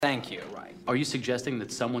Thank you. Right. Are you suggesting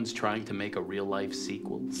that someone's trying to make a real-life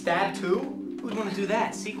sequel? Stab 2? Who'd want to do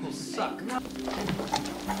that? Sequels suck.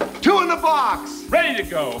 Two in the box! Ready to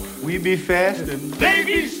go. We be fast and They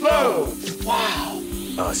be slow. Wow.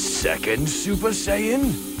 A second Super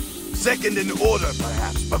Saiyan? Second in order,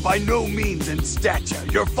 perhaps, but by no means in stature.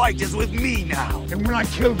 Your fight is with me now. And when I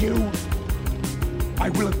kill you, I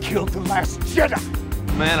will have killed the last Jedi.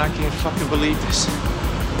 Man, I can't fucking believe this.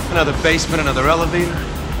 Another basement, another elevator.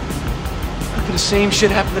 How could the same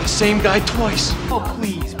shit happen to the same guy twice? Oh,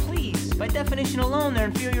 please, please. By definition alone, they're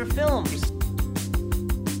inferior films.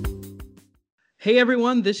 Hey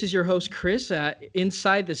everyone, this is your host Chris at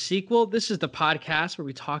Inside the Sequel. This is the podcast where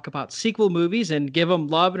we talk about sequel movies and give them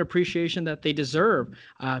love and appreciation that they deserve.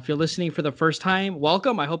 If you're listening for the first time,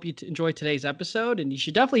 welcome. I hope you enjoy today's episode, and you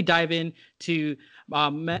should definitely dive into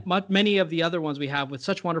many of the other ones we have with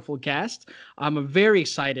such wonderful guests. I'm very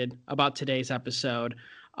excited about today's episode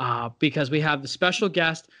because we have the special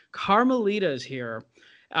guest, Carmelita is here.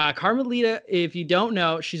 Carmelita, if you don't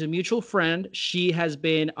know, she's a mutual friend. She has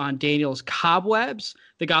been on Daniel's Cobwebs,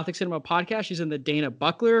 the Gothic Cinema podcast. She's in the Dana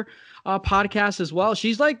Buckler podcast as well.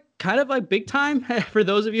 She's like kind of like big time for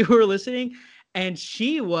those of you who are listening. And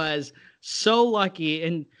she was so lucky.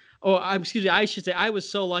 And I should say I was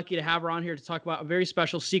so lucky to have her on here to talk about a very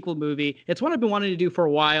special sequel movie. It's one I've been wanting to do for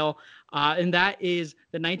a while. And that is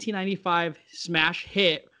the 1995 smash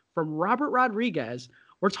hit from Robert Rodriguez.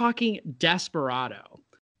 We're talking Desperado.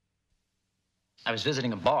 I was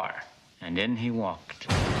visiting a bar, and in he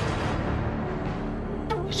walked.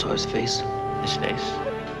 You saw his face? His face?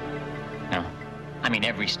 No. I mean,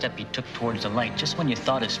 every step he took towards the light, just when you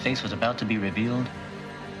thought his face was about to be revealed,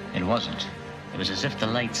 it wasn't. It was as if the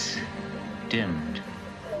lights dimmed,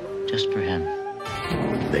 just for him.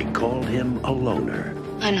 They called him a loner.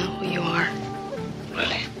 I know who you are.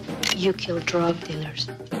 Really? You killed drug dealers.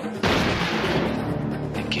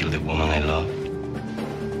 I killed the woman I loved.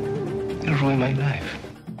 You ruined my life.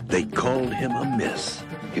 They called him a miss.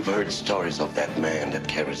 You've heard stories of that man that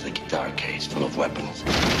carries the guitar case full of weapons.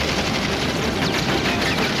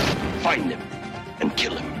 Find him and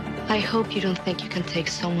kill him. I hope you don't think you can take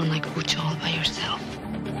someone like Ucho all by yourself.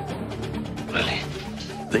 Really?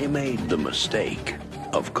 They made the mistake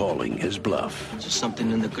of calling his bluff. Is there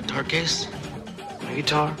something in the guitar case? My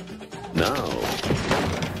guitar? Now,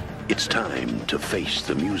 it's time to face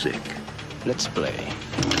the music. Let's play.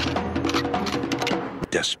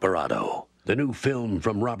 Desperado, the new film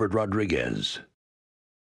from Robert Rodriguez.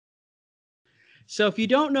 So if you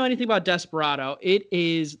don't know anything about Desperado, it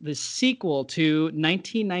is the sequel to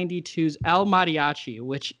 1992's El Mariachi,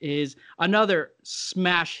 which is another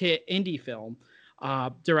smash hit indie film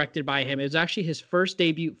directed by him. It was actually his first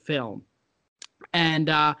debut film.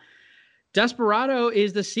 And Desperado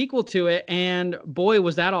is the sequel to it, and boy,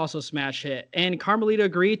 was that also a smash hit. And Carmelita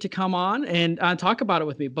agreed to come on and talk about it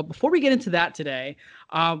with me. But before we get into that today,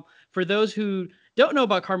 for those who don't know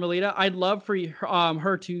about Carmelita, I'd love for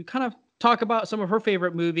her to kind of talk about some of her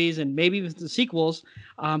favorite movies and maybe even the sequels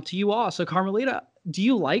to you all. So Carmelita, do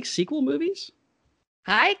you like sequel movies?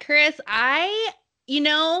 Hi, Chris.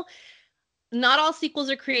 Not all sequels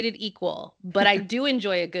are created equal, but I do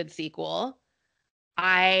enjoy a good sequel.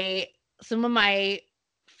 Some of my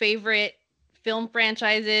favorite film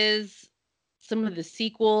franchises, some of the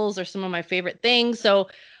sequels are some of my favorite things. So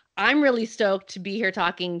I'm really stoked to be here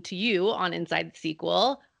talking to you on Inside the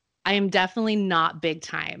Sequel. I am definitely not big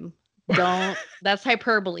time. That's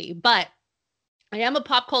hyperbole, but I am a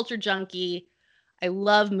pop culture junkie. I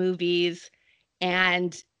love movies.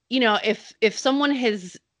 And, if someone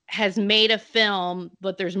has made a film,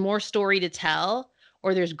 but there's more story to tell,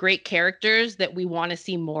 or there's great characters that we want to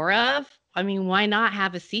see more of, I mean, why not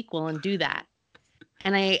have a sequel and do that?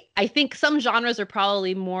 And I think some genres are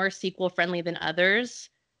probably more sequel friendly than others.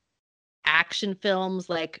 Action films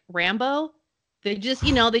like Rambo, they just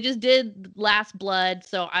did Last Blood,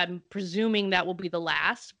 so I'm presuming that will be the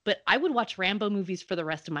last, but I would watch Rambo movies for the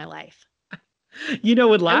rest of my life.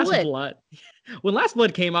 When Last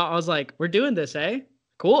Blood came out, I was like, we're doing this, eh?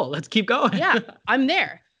 Cool, let's keep going. Yeah, I'm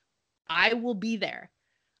there. I will be there.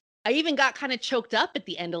 I even got kind of choked up at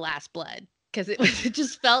the end of Last Blood because it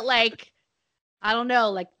just felt like, I don't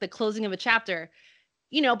know, like the closing of a chapter,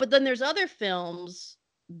 but then there's other films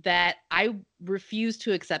that I refuse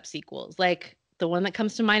to accept sequels. Like the one that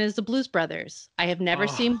comes to mind is the Blues Brothers. I have never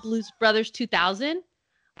seen Blues Brothers 2000.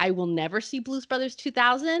 I will never see Blues Brothers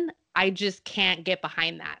 2000. I just can't get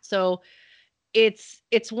behind that. So it's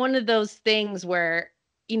one of those things where,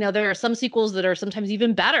 there are some sequels that are sometimes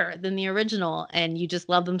even better than the original, and you just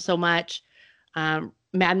love them so much.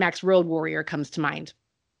 Mad Max Road Warrior comes to mind.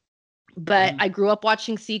 But I grew up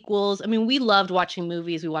watching sequels. I mean, we loved watching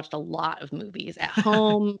movies. We watched a lot of movies at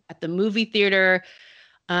home, at the movie theater.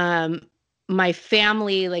 My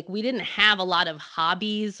family, like, we didn't have a lot of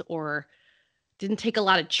hobbies or didn't take a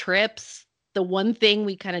lot of trips. The one thing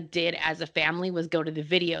we kind of did as a family was go to the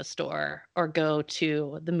video store or go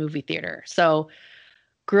to the movie theater. So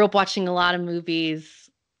grew up watching a lot of movies,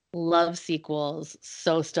 love sequels.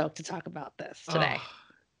 So stoked to talk about this today. Oh,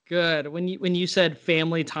 good. When you said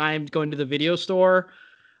family time going to the video store,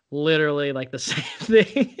 literally like the same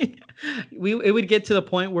thing. It would get to the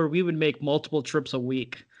point where we would make multiple trips a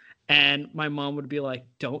week. And my mom would be like,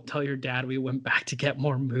 don't tell your dad we went back to get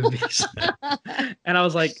more movies. And I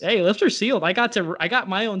was like, hey, lips are sealed. I got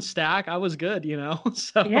my own stack. I was good, you know?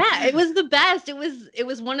 So yeah, it was the best. It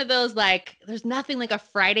was one of those, like, there's nothing like a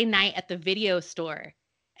Friday night at the video store.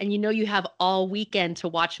 And you know you have all weekend to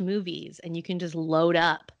watch movies and you can just load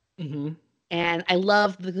up. Mm-hmm. And I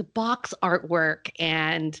love the box artwork.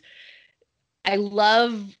 And I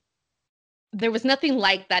love, there was nothing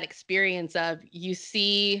like that experience of you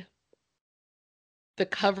see the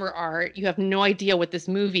cover art, you have no idea what this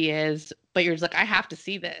movie is, but you're just like, I have to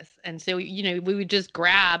see this. And so, you know, we would just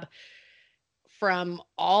grab from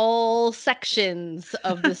all sections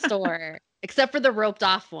of the store, except for the roped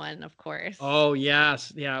off one, of course. Oh,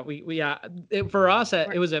 yes. Yeah. For us,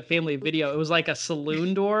 it was a family video. It was like a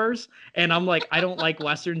saloon doors. And I'm like, I don't like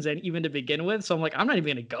Westerns even to begin with. So I'm like, I'm not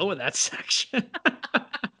even going to go in that section.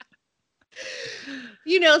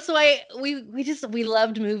 You know, so we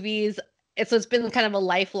loved movies. And so it's been kind of a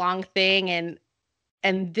lifelong thing.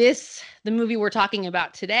 And the movie we're talking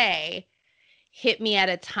about today hit me at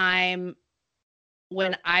a time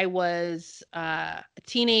when I was a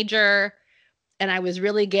teenager and I was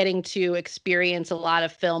really getting to experience a lot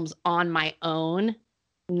of films on my own,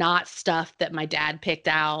 not stuff that my dad picked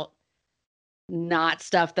out, not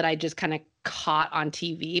stuff that I just kind of caught on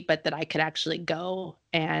TV, but that I could actually go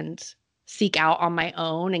and seek out on my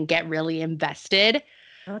own and get really invested.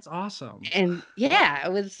 That's awesome. And yeah,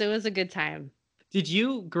 it was a good time.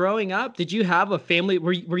 Growing up, did you have a family?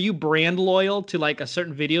 Were you brand loyal to like a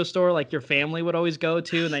certain video store like your family would always go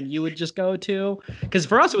to and then you would just go to? Because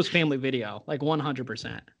for us, it was Family Video, like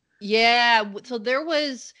 100%. Yeah. So there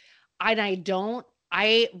was,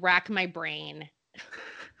 I rack my brain.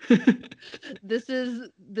 This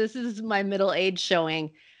is my middle age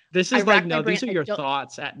showing. This is like, no, these are your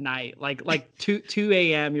thoughts at night. Like 2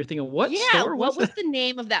 a.m. You're thinking, what store was what was the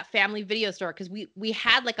name of that family video store? Because we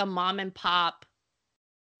had like a mom and pop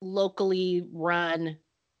locally run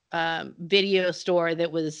video store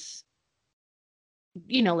that was,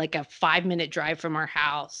 you know, like a 5-minute drive from our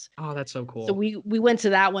house. Oh, that's so cool. So we went to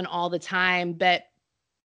that one all the time. But,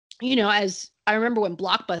 you know, as I remember when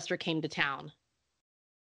Blockbuster came to town.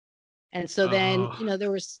 And so then, you know,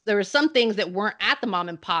 there were some things that weren't at the mom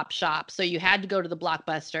and pop shop. So you had to go to the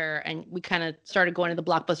Blockbuster, and we kind of started going to the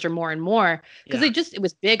Blockbuster more and more because it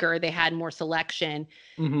was bigger. They had more selection.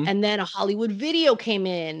 Mm-hmm. And then a Hollywood Video came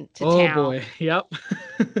in to town. Oh boy. Yep.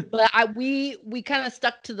 But we kind of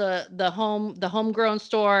stuck to the homegrown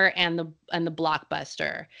store and the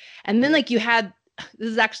Blockbuster. And then like you had, this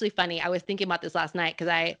is actually funny. I was thinking about this last night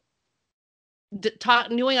because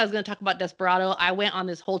knowing I was going to talk about Desperado, I went on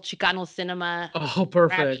this whole Chicano cinema. Oh,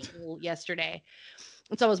 perfect. Yesterday.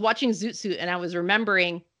 And so I was watching Zoot Suit and I was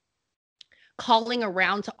remembering calling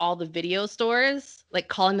around to all the video stores, like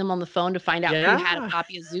calling them on the phone to find out who had a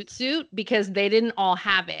copy of Zoot Suit because they didn't all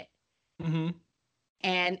have it. Mm-hmm.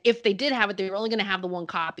 And if they did have it, they were only going to have the one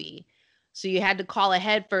copy. So you had to call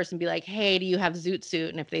ahead first and be like, hey, do you have Zoot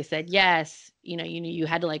Suit? And if they said yes, you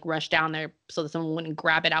had to like rush down there so that someone wouldn't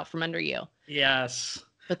grab it out from under you. Yes.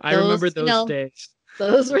 I remember those days.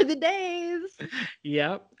 Those were the days.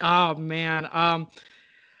 Yep. Oh man.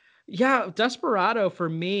 Yeah, Desperado for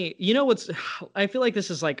me, I feel like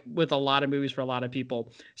this is like with a lot of movies for a lot of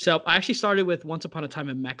people. So I actually started with Once Upon a Time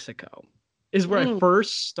in Mexico. Is where I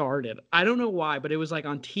first started. I don't know why, but it was like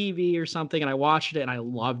on TV or something, and I watched it and I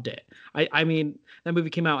loved it. I mean, that movie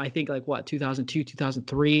came out, I think, like 2002,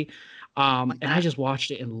 2003. And I just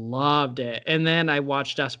watched it and loved it. And then I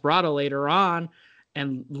watched Desperado later on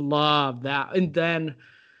and loved that. And then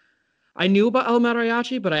I knew about El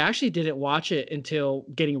Mariachi, but I actually didn't watch it until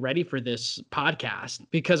getting ready for this podcast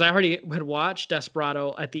because I already had watched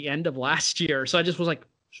Desperado at the end of last year. So I just was like,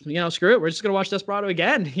 screw it. We're just going to watch Desperado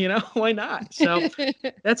again. Why not? So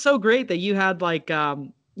that's so great that you had like,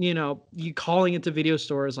 you calling into video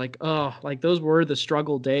stores like, oh, like those were the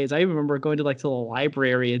struggle days. I even remember going to like to the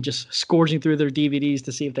library and just scourging through their DVDs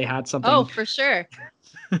to see if they had something. Oh, for sure.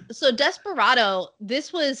 So Desperado,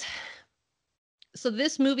 this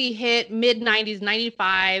movie hit mid 90s,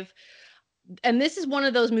 95. and this is one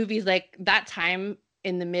of those movies, like that time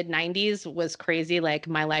in the mid 90s was crazy. Like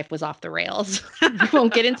my life was off the rails. We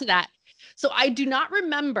won't get into that. So I do not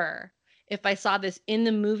remember if I saw this in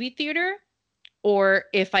the movie theater or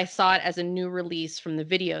if I saw it as a new release from the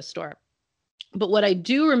video store. But what I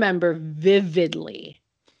do remember vividly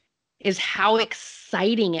is how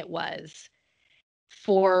exciting it was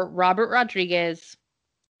for Robert Rodriguez,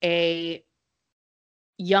 a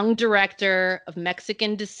young director of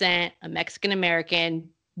Mexican descent, a Mexican American,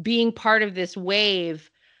 being part of this wave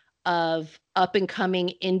of up and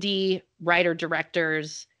coming indie writer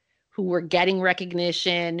directors who were getting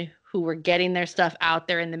recognition, who were getting their stuff out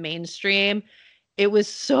there in the mainstream. It was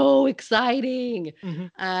so exciting.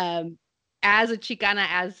 As a Chicana,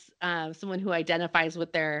 as someone who identifies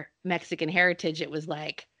with their Mexican heritage, it was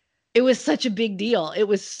such a big deal. It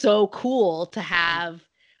was so cool to have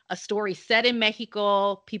a story set in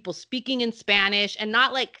Mexico, people speaking in Spanish, and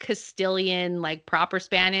not like Castilian, like proper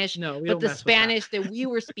Spanish, but the Spanish that we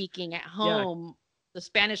were speaking at home, the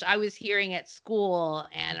Spanish I was hearing at school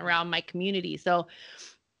and around my community. So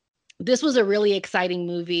this was a really exciting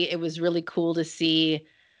movie. It was really cool to see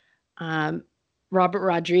Robert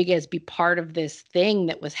Rodriguez be part of this thing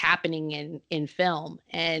that was happening in film.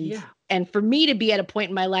 And for me to be at a point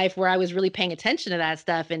in my life where I was really paying attention to that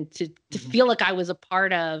stuff and to feel like I was a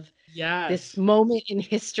part of this moment in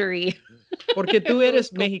history. Porque tú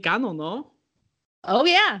eres Mexicano, no? Oh,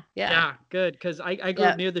 yeah. Yeah, good. Because I grew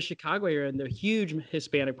up near the Chicago area and the huge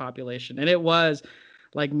Hispanic population. And it was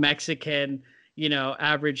like Mexican,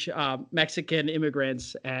 average Mexican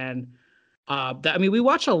immigrants. And we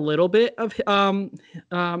watch a little bit of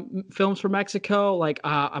films from Mexico. Like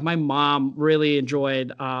my mom really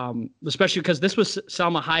enjoyed, especially because this was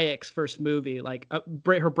Salma Hayek's first movie, like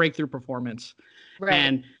her breakthrough performance. Right.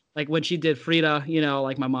 And like when she did Frida,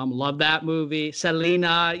 like my mom loved that movie.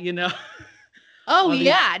 Selena, Oh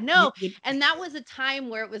yeah, no. And that was a time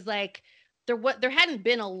where it was like there hadn't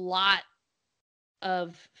been a lot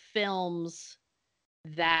of films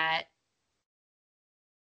that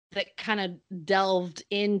kind of delved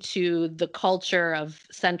into the culture of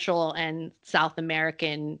Central and South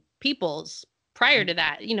American peoples prior to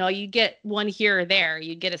that. You get one here or there,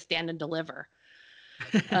 you get a Stand and Deliver.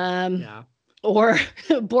 Or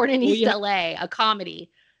Born in East LA, a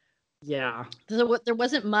comedy. Yeah. So there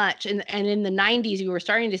wasn't much. And in the 90s, you were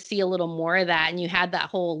starting to see a little more of that. And you had that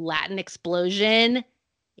whole Latin explosion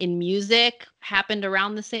in music happened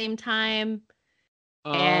around the same time.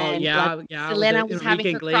 Oh, and Selena was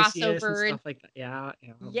having her crossovers and stuff like that. Yeah.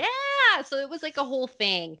 So it was like a whole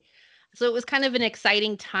thing. So it was kind of an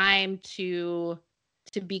exciting time to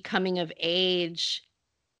be coming of age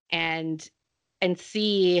and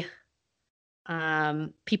see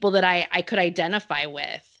people that I could identify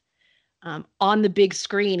with on the big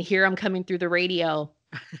screen. Here I'm coming through the radio.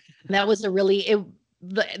 That was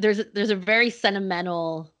there's a very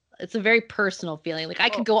sentimental. It's a very personal feeling. Like I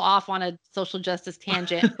could go off on a social justice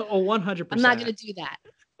tangent. 100%. I'm not going to do that.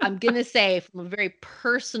 I'm going to say from a very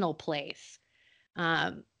personal place.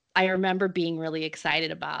 I remember being really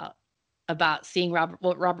excited about seeing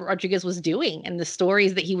what Robert Rodriguez was doing and the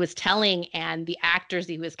stories that he was telling and the actors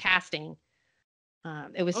that he was casting.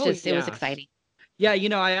 It was exciting. Yeah.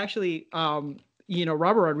 I actually,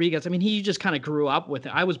 Robert Rodriguez, he just kind of grew up with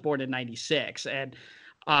it. I was born in 96 and,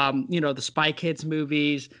 the Spy Kids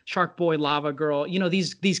movies, Shark Boy, Lava Girl,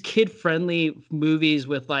 these kid-friendly movies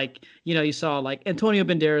with you saw like Antonio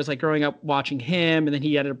Banderas, like growing up watching him, and then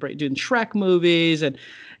he ended up doing Shrek movies, and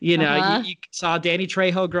you saw Danny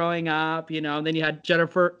Trejo growing up, and then you had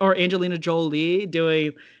Angelina Jolie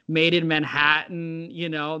doing Made in Manhattan,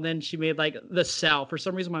 and then she made like The Cell. For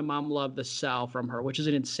some reason, my mom loved The Cell from her, which is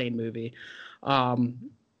an insane movie.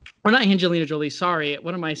 Or not Angelina Jolie, sorry.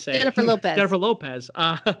 What am I saying? Jennifer Lopez.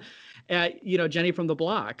 Jenny from the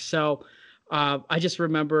Block. So I just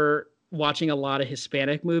remember watching a lot of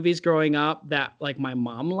Hispanic movies growing up that like my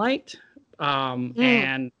mom liked.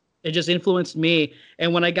 And it just influenced me.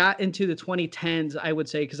 And when I got into the 2010s, I would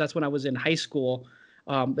say, because that's when I was in high school,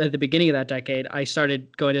 at the beginning of that decade, I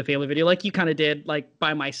started going to Family Video like you kind of did, like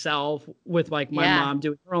by myself with like my mom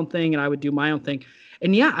doing her own thing and I would do my own thing.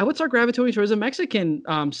 And I would start gravitating towards the Mexican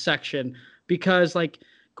section because like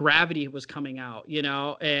Gravity was coming out,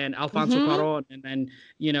 and Alfonso Cuarón, and then,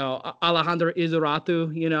 Alejandro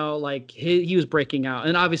Iñárritu, like he was breaking out.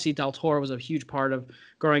 And obviously Del Toro was a huge part of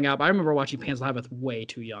growing up. I remember watching Pan's Labyrinth way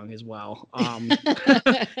too young as well. Like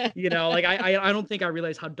I don't think I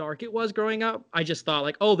realized how dark it was growing up. I just thought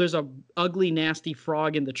like, oh, there's a ugly, nasty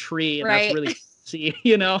frog in the tree. And that's really see,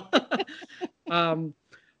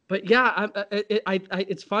 But yeah,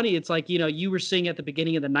 it's funny. It's like, you were seeing at the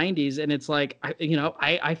beginning of the 90s, and it's like,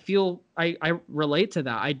 I feel I relate to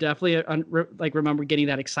that. I definitely remember getting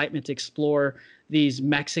that excitement to explore these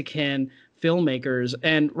Mexican filmmakers,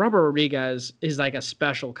 and Robert Rodriguez is like a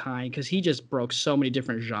special kind because he just broke so many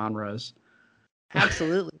different genres.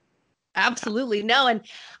 Absolutely. Absolutely. No. And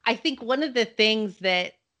I think one of the things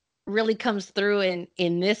that really comes through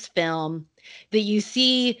in this film that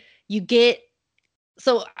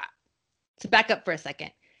so to back up for a second,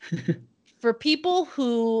 for people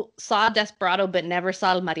who saw Desperado but never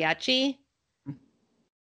saw El Mariachi,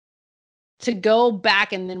 to go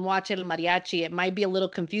back and then watch El Mariachi, it might be a little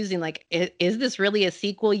confusing. Like, is this really a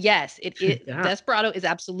sequel? Yes, it is. Yeah. Desperado is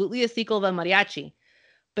absolutely a sequel of El Mariachi,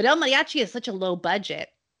 but El Mariachi is such a low budget,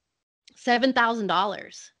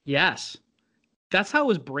 $7,000. Yes. That's how it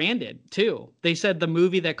was branded too. They said the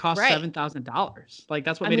movie that cost $7,000. Like,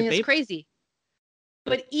 that's what made it famous. It's crazy.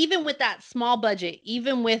 But even with that small budget,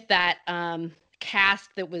 even with that cast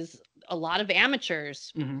that was a lot of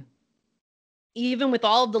amateurs, even with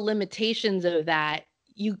all of the limitations of that,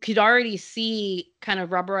 you could already see kind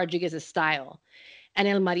of Robert Rodriguez's style. And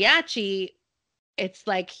El Mariachi, it's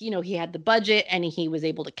like, he had the budget and he was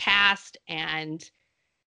able to cast, and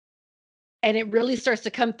it really starts to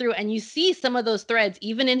come through. And you see some of those threads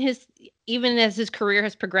even as his career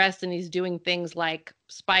has progressed and he's doing things like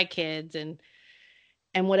Spy Kids and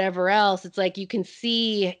whatever else. It's like you can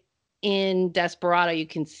see in Desperado, you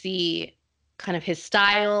can see kind of his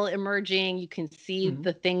style emerging. You can see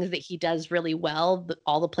the things that he does really well,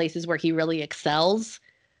 all the places where he really excels.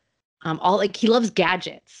 He loves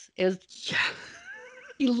gadgets.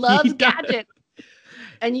 He loves gadgets.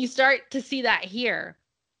 And you start to see that here.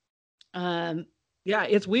 Yeah,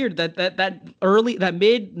 it's weird that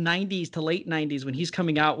mid 90s to late 90s when he's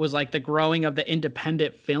coming out was like the growing of the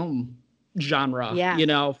independent film genre,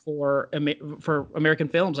 for American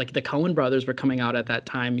films. Like the Coen brothers were coming out at that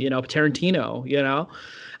time, Tarantino,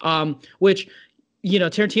 which,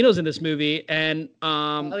 Tarantino's in this movie, and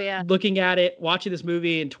looking at it, watching this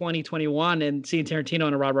movie in 2021 and seeing Tarantino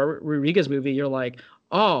in a Robert Rodriguez movie, you're like,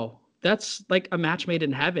 oh, that's like a match made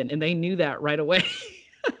in heaven. And they knew that right away.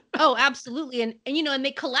 Oh, absolutely. And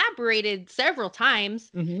they collaborated several times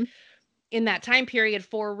in that time period,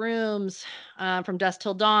 4 Rooms, From Dusk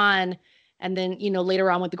Till Dawn, and then, later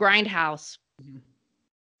on with The Grindhouse.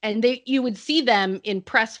 And you would see them in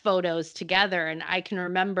press photos together. And I can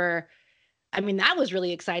remember, that was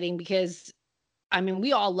really exciting because,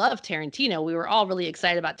 we all love Tarantino. We were all really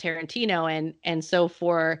excited about Tarantino. And so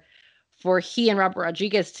for he and Robert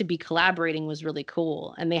Rodriguez to be collaborating was really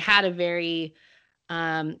cool. And they had a very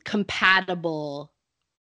compatible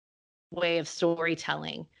way of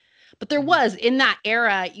storytelling. But there was, in that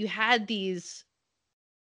era, you had these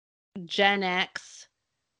Gen X,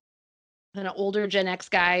 kind of older Gen X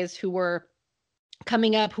guys who were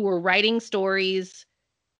coming up, who were writing stories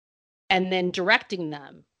and then directing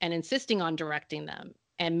them and insisting on directing them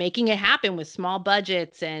and making it happen with small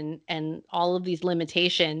budgets and all of these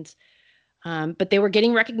limitations. But they were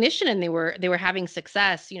getting recognition and they were having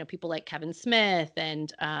success. People like Kevin Smith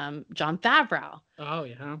and Jon Favreau. Oh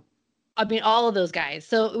yeah. All of those guys.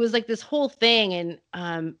 So it was like this whole thing,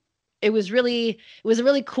 and it was a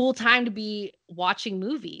really cool time to be watching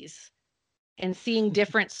movies and seeing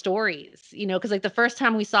different stories. Because like the first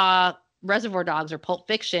time we saw Reservoir Dogs or Pulp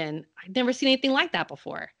Fiction, I'd never seen anything like that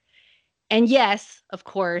before. And yes, of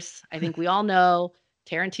course, I think we all know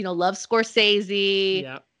Tarantino loves Scorsese.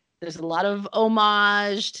 Yeah. There's a lot of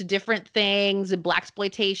homage to different things and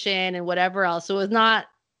blaxploitation and whatever else. So it's not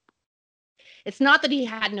that he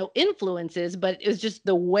had no influences, but it was just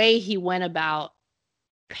the way he went about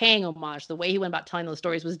paying homage, the way he went about telling those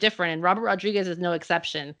stories was different. And Robert Rodriguez is no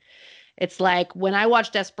exception. It's like when I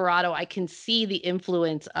watch Desperado, I can see the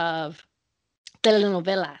influence of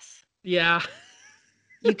telenovelas. Yeah.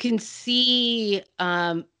 You can see,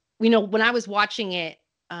 when I was watching it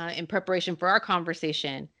in preparation for our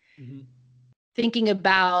conversation, thinking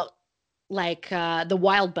about like the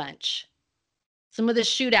Wild Bunch. Some of the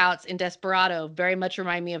shootouts in Desperado very much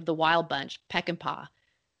remind me of the Wild Bunch, Peckinpah,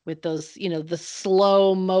 with those, the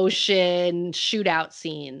slow motion shootout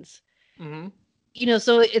scenes.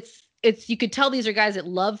 So it's you could tell these are guys that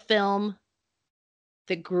love film,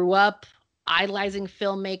 that grew up idolizing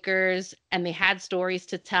filmmakers, and they had stories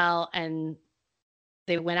to tell, and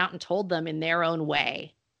they went out and told them in their own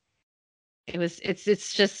way. It was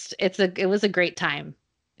a great time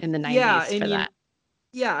in the 90s for that.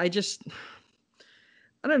 Yeah,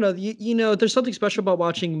 I don't know. You know, there's something special about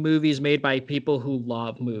watching movies made by people who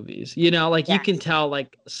love movies. You know, like you can tell,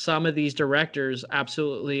 like some of these directors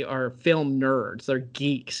absolutely are film nerds. They're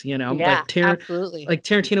geeks. You know, Yeah, like absolutely. Like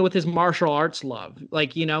Tarantino with his martial arts love.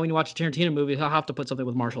 Like, you know, when you watch a Tarantino movie, he'll have to put something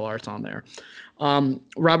with martial arts on there.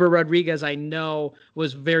 Robert Rodriguez, I know,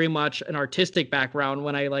 was very much an artistic background.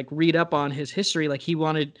 When I like read up on his history, like he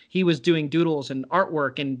was doing doodles and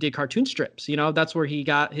artwork and did cartoon strips. You know, that's where he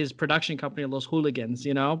got his production company, Los Hooligans,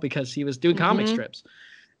 you know, because he was doing comic strips.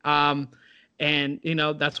 And, you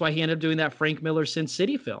know, that's why he ended up doing that Frank Miller Sin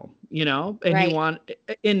City film, you know,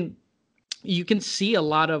 and you can see a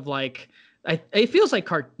lot of like, it feels like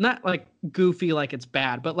not like goofy, like it's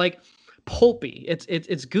bad, but like pulpy.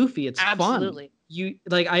 It's goofy. It's absolutely fun. You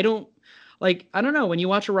like, I don't know, when you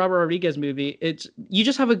watch a Robert Rodriguez movie, you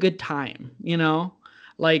just have a good time, you know,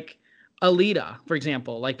 like Alita, for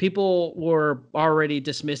example. Like people were already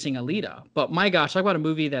dismissing Alita, but my gosh, talk about a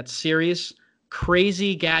movie that's serious,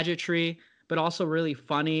 crazy gadgetry, but also really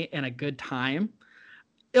funny and a good time.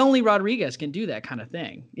 Only Rodriguez can do that kind of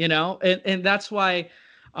thing, you know, and that's why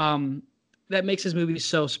that makes his movie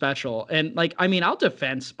so special. And like, I mean, I'll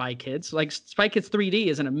defend Spy Kids. Like Spy Kids 3D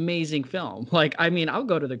is an amazing film. Like, I mean, I'll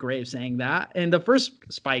go to the grave saying that. And the first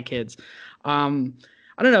Spy Kids, I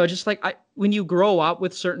don't know, just like when you grow up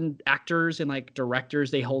with certain actors and like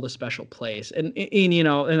directors, they hold a special place. And you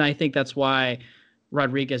know, and I think that's why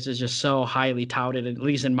Rodriguez is just so highly touted, at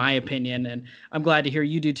least in my opinion. And I'm glad to hear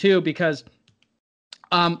you do too, because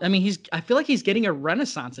I mean, I feel like he's getting a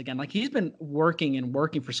renaissance again. Like he's been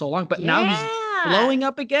working for so long, but now he's blowing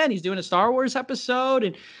up again. He's doing a Star Wars episode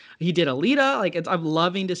and he did Alita. Like I'm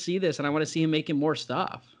loving to see this, and I want to see him making more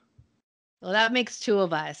stuff. Well, that makes two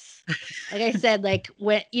of us. Like I said, like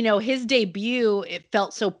when, you know, his debut, it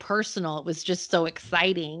felt so personal. It was just so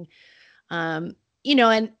exciting. You know,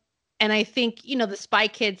 and I think, you know, the Spy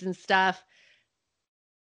Kids and stuff,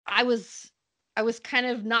 I was kind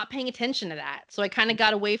of not paying attention to that. So I kind of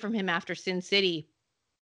got away from him after Sin City.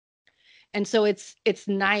 And so it's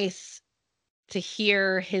nice to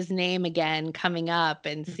hear his name again coming up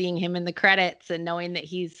and seeing him in the credits and knowing that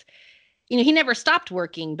he's, you know, he never stopped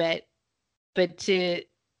working, but to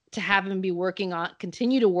have him be working on,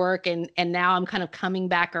 continue to work. And now I'm kind of coming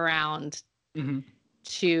back around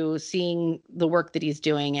to seeing the work that he's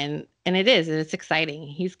doing. And it's exciting.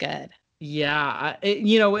 He's good. Yeah,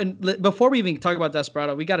 you know, and before we even talk about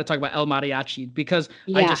Desperado, we got to talk about El Mariachi, because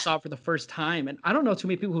I just saw it for the first time, and I don't know too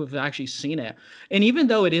many people who have actually seen it. And even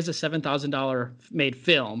though it is a $7,000 made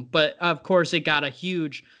film, but of course it got a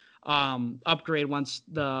huge upgrade once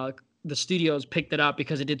the studios picked it up,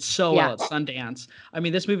 because it did so well at Sundance. I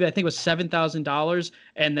mean, this movie I think was $7,000,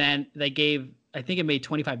 and then they gave, I think it made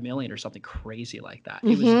 25 million or something crazy like that.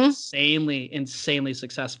 It was insanely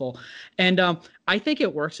successful. And I think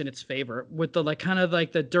it works in its favor with the like kind of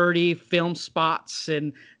like the dirty film spots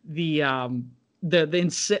and the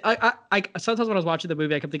sometimes when I was watching the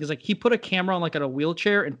movie, I kept thinking like he put a camera on like on a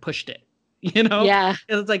wheelchair and pushed it, you know? Yeah.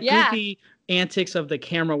 It's like goofy antics of the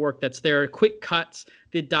camera work that's there, quick cuts.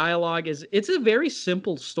 The dialogue it's a very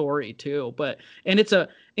simple story too, and it's a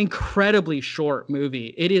incredibly short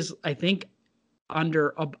movie. It is, I think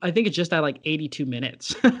it's just at like 82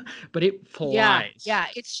 minutes, but it flies. Yeah.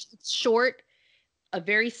 It's short, a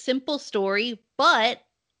very simple story, but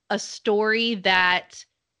a story that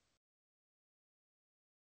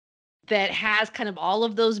has kind of all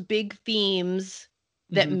of those big themes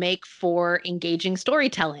that make for engaging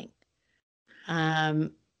storytelling.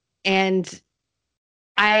 And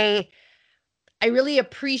I really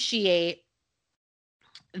appreciate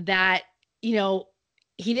that, you know,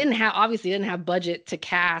 he obviously didn't have budget to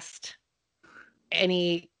cast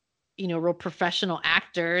any, you know, real professional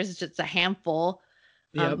actors, just a handful.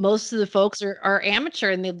 Most of the folks are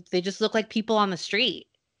amateur, and they just look like people on the street.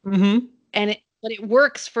 But it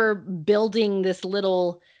works for building this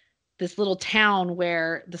little town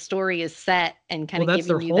where the story is set and kind of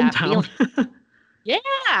giving you that feeling.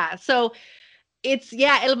 Yeah. So it's,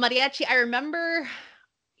 El Mariachi. I remember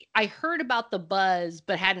I heard about the buzz,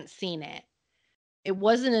 but hadn't seen it. It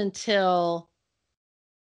wasn't until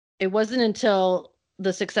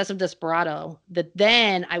the success of Desperado that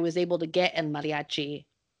then I was able to get El Mariachi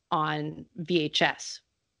on VHS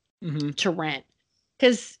to rent.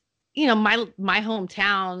 Because, you know, my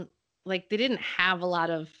hometown, like they didn't have a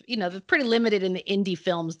lot of, you know, they're pretty limited in the indie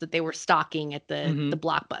films that they were stocking at the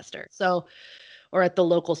Blockbuster. So, or at the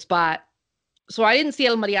local spot. So I didn't see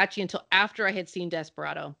El Mariachi until after I had seen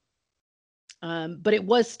Desperado. But it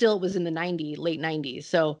was in the late 90s.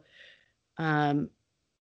 So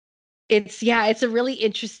it's a really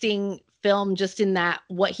interesting film just in that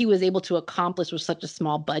what he was able to accomplish with such a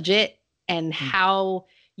small budget and how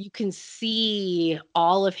you can see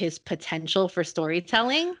all of his potential for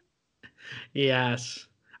storytelling. Yes.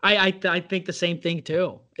 I think the same thing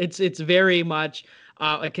too. It's very much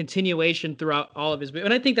a continuation throughout all of his movies.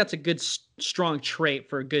 And I think that's a good, strong trait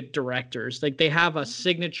for good directors. Like they have a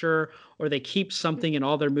signature or they keep something in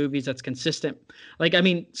all their movies that's consistent. Like, I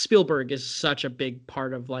mean, Spielberg is such a big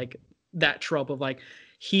part of like that trope of like,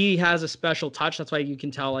 he has a special touch. That's why you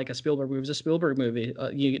can tell like a Spielberg movie is a Spielberg movie.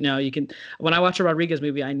 You know, you can, when I watch a Rodriguez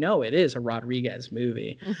movie, I know it is a Rodriguez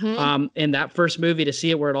movie. And that first movie, to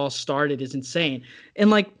see it where it all started is insane.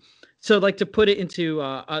 And like, so like to put it into,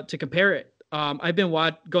 to compare it, I've been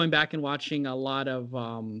going back and watching a lot of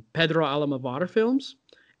Pedro Almodovar films.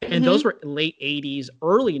 And those were late 80s,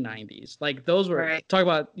 early 90s. Like those were, talk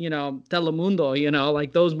about, you know, Telemundo, you know,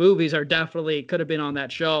 like those movies are definitely could have been on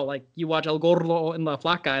that show. Like you watch El Gordo and La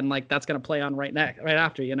Flaca and like that's going to play on right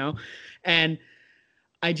after, you know. And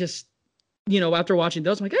I just, you know, after watching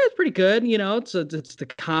those, I'm like, it's pretty good. You know, it's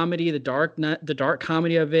the comedy, the dark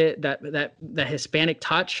comedy of it, that Hispanic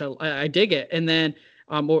touch. I dig it. And then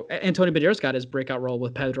Antonio Banderas got his breakout role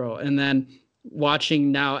with Pedro. And then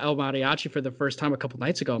watching now El Mariachi for the first time a couple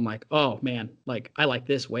nights ago, I'm like, oh man, like I like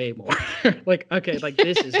this way more. Like, okay, like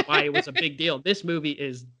this is why it was a big deal. This movie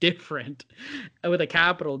is different with a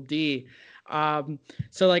capital D.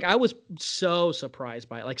 So like I was so surprised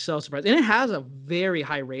by it, like so surprised. And it has a very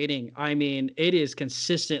high rating. I mean, it is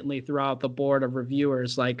consistently throughout the board of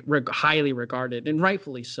reviewers, like highly regarded and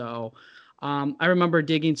rightfully so. I remember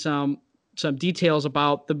digging some details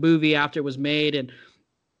about the movie after it was made, and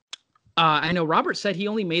I know Robert said he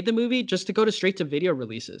only made the movie just to go to straight to video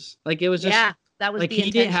releases. Like it was just that was like the he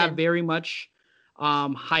intention. Didn't have very much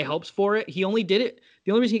high hopes for it. He only did it.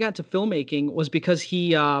 The only reason he got into filmmaking was because he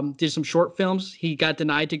did some short films. He got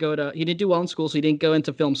denied to go to. He didn't do well in school, so he didn't go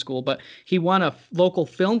into film school. But he won a local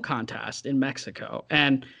film contest in Mexico,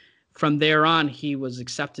 and from there on, he was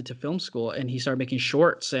accepted to film school, and he started making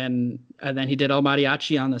shorts. And then he did El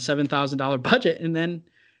Mariachi on the $7,000 budget, and then.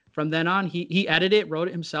 From then on, he edited it, wrote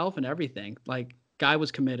it himself and everything. Like, guy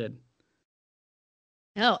was committed.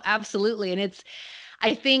 No, absolutely. And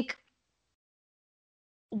I think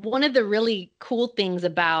one of the really cool things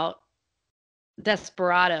about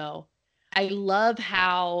Desperado, I love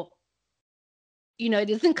how, you know, it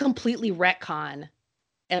isn't completely retcon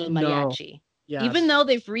El Mariachi. No. Yes. Even though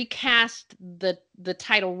they've recast the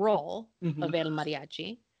title role of El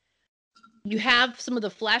Mariachi. You have some of the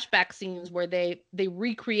flashback scenes where they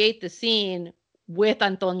recreate the scene with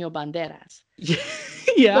Antonio Banderas.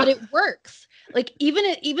 Yeah. But it works. Like even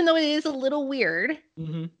though it is a little weird,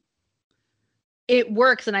 it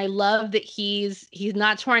works. And I love that he's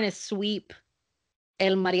not trying to sweep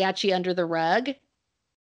El Mariachi under the rug.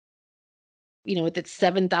 You know, with its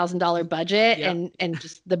 $7,000 budget and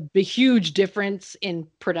just the huge difference in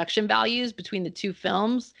production values between the two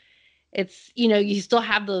films. It's, you know, you still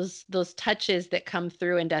have those touches that come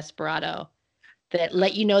through in Desperado that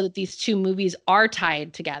let you know that these two movies are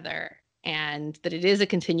tied together and that it is a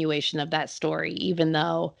continuation of that story, even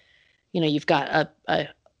though, you know, you've got a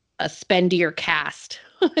spendier cast.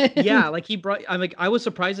 Yeah, like I was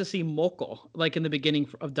surprised to see Moco like in the beginning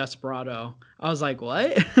of Desperado. I was like,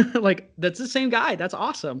 what? Like that's the same guy. That's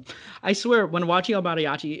awesome. I swear, when watching El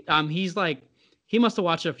Mariachi, he's like. He must have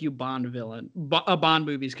watched a few Bond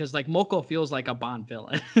movies because like Moco feels like a Bond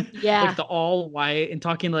villain. Yeah. Like the all white and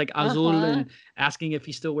talking like Azul and asking if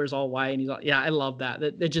he still wears all white. And he's like, yeah, I love that.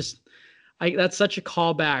 That's such a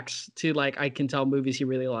callbacks to like, I can tell movies he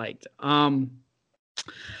really liked.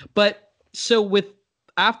 But so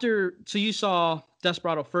you saw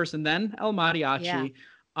Desperado first and then El Mariachi. Yeah.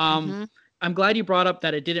 I'm glad you brought up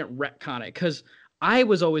that it didn't retcon it because I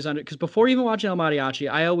was always because before even watching El Mariachi,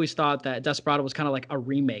 I always thought that Desperado was kind of like a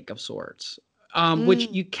remake of sorts, which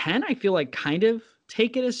you can, I feel like, kind of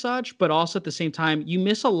take it as such, but also at the same time, you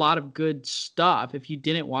miss a lot of good stuff if you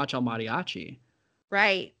didn't watch El Mariachi.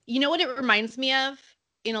 Right. You know what it reminds me of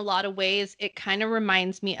in a lot of ways? It kind of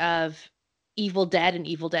reminds me of Evil Dead and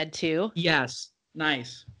Evil Dead 2. Yes.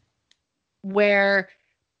 Nice. Where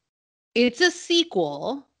it's a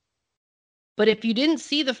sequel, but if you didn't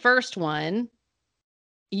see the first one,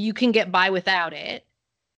 you can get by without it.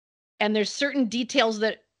 And there's certain details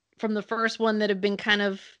that from the first one that have been kind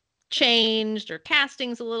of changed or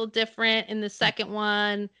casting's a little different in the second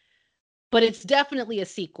one, but it's definitely a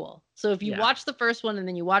sequel. So if you watch the first one and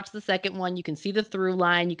then you watch the second one, you can see the through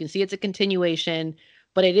line, you can see it's a continuation,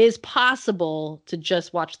 but it is possible to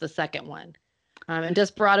just watch the second one. And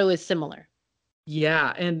Desperado is similar.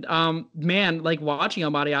 Yeah, and man, like watching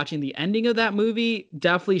El Mariachi and the ending of that movie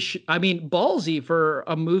definitely I mean, ballsy for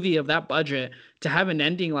a movie of that budget to have an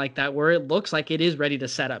ending like that where it looks like it is ready to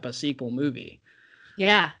set up a sequel movie.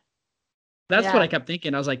 Yeah. That's what I kept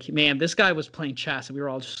thinking. I was like, man, this guy was playing chess and we were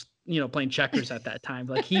all just, playing checkers at that time.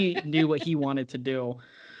 Like he knew what he wanted to do.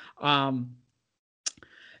 Now,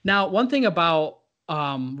 one thing about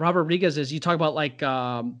Robert Rodriguez is you talk about like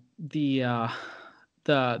the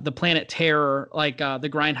Planet Terror, like the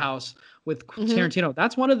Grindhouse with Tarantino.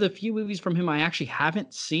 That's one of the few movies from him I actually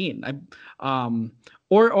haven't seen.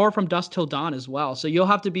 Or from Dusk Till Dawn as well. So you'll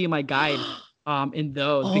have to be my guide in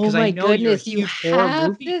those because I know you're a huge horror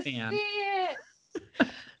movie fan.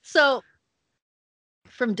 So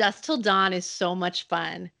From Dusk Till Dawn is so much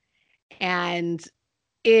fun, and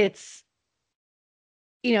it's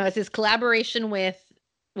his collaboration with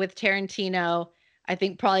Tarantino. I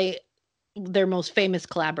think probably their most famous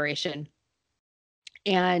collaboration.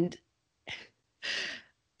 And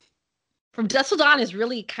From Dusk Till Dawn is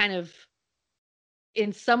really kind of,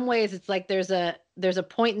 in some ways, it's like there's a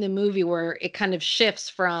point in the movie where it kind of shifts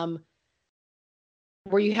from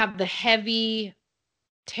where you have the heavy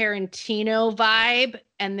Tarantino vibe,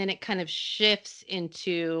 and then it kind of shifts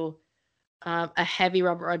into a heavy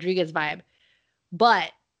Robert Rodriguez vibe.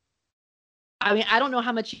 But I mean, I don't know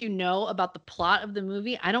how much you know about the plot of the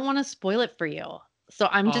movie. I don't want to spoil it for you. So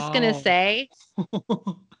I'm just going to say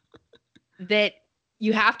that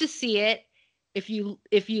you have to see it. If you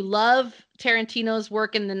love Tarantino's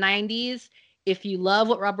work in the 90s, if you love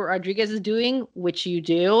what Robert Rodriguez is doing, which you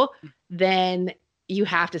do, then you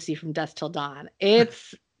have to see From Dusk Till Dawn.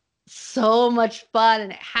 It's so much fun,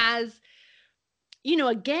 and it has,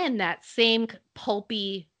 again, that same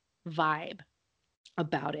pulpy vibe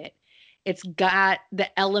about it. It's got the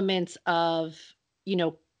elements of,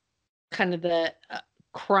 kind of the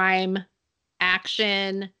crime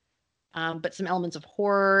action, but some elements of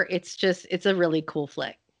horror. It's a really cool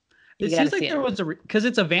flick. It seems like there was because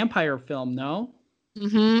it's a vampire film, no?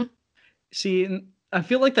 Mm-hmm. See, I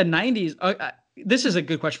feel like the 90s, this is a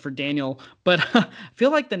good question for Daniel, but I feel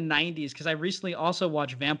like the 90s, because I recently also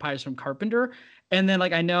watched Vampires from Carpenter, and then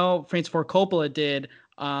like I know Francis Ford Coppola did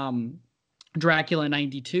Dracula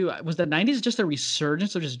 92. Was the 90s just a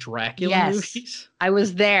resurgence of just Dracula movies? I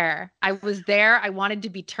was there. I wanted to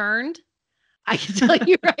be turned. I can tell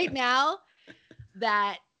you right now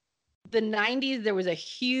that the 90s, there was a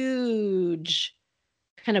huge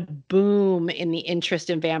kind of boom in the interest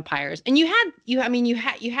in vampires. And you had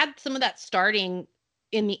some of that starting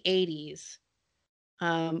in the 80s,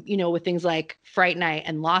 with things like Fright Night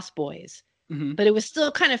and Lost Boys. Mm-hmm. But it was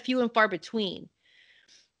still kind of few and far between.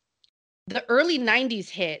 The early 90s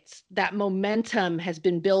hits, that momentum has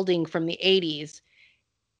been building from the 80s.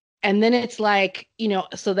 And then it's like,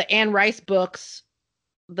 so the Anne Rice books,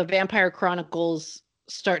 the Vampire Chronicles,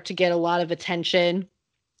 start to get a lot of attention,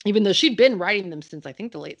 even though she'd been writing them since I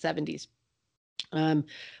think the late 70s.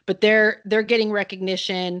 But they're getting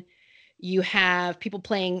recognition. You have people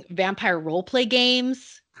playing vampire role play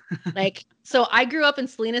games. So I grew up in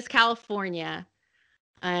Salinas, California,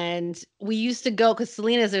 and we used to go, because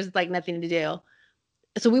Salinas, there's like nothing to do.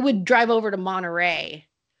 So we would drive over to Monterey,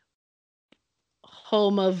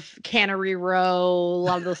 home of Cannery Row, a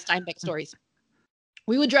lot of those Steinbeck stories.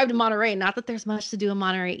 We would drive to Monterey. Not that there's much to do in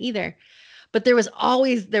Monterey either, but there was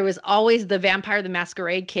always the Vampire the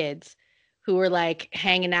Masquerade kids who were like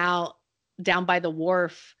hanging out down by the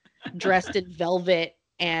wharf, dressed in velvet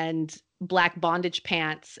and black bondage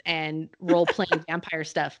pants and role-playing vampire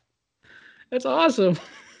stuff. That's awesome.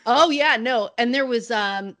 Oh yeah, no. And there was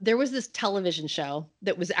this television show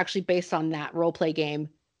that was actually based on that role-play game.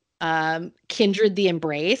 Kindred the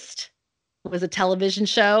Embraced was a television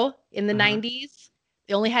show in the 90s.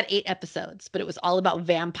 They only had 8 episodes, but it was all about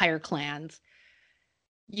vampire clans.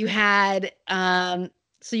 You had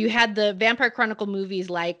you had the Vampire Chronicle movies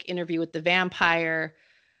like Interview with the Vampire.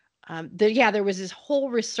 There was this whole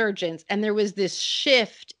resurgence, and there was this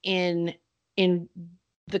shift in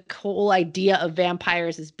the whole idea of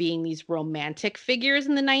vampires as being these romantic figures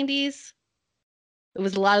in the 90s. It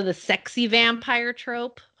was a lot of the sexy vampire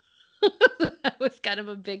trope. That was kind of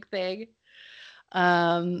a big thing.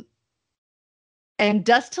 And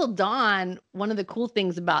Dusk Till Dawn, one of the cool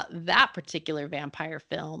things about that particular vampire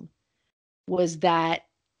film was that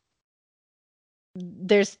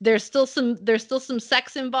there's still some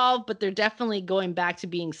sex involved, but they're definitely going back to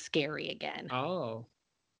being scary again. Oh.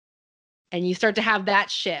 And you start to have that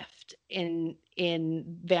shift in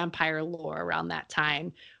vampire lore around that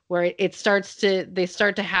time, where they start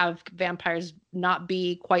to have vampires not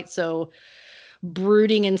be quite so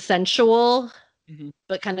brooding and sensual,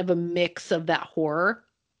 but kind of a mix of that horror.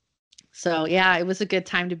 So yeah, it was a good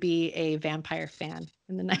time to be a vampire fan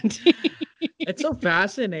in the 90s. It's so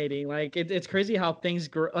fascinating. Like it's crazy how things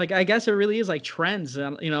grow. Like I guess it really is like trends,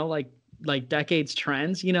 like decades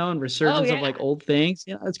trends, and resurgence of like old things.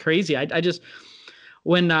 It's crazy. I just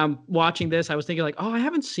when watching this, I was thinking like, oh, I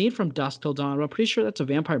haven't seen From Dusk Till Dawn, but I'm pretty sure that's a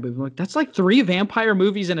vampire movie. I'm like, that's like 3 vampire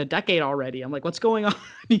movies in a decade already. I'm like, what's going on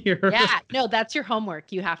here? Yeah, no, that's your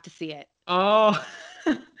homework. You have to see it. Oh,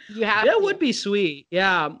 you have. That would be sweet.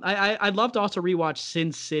 Yeah, I'd love to also rewatch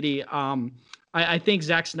Sin City. I think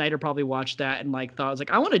Zack Snyder probably watched that and like thought, I was like,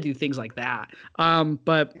 I want to do things like that.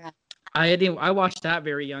 But I watched that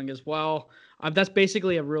very young as well. That's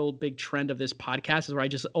basically a real big trend of this podcast, is where I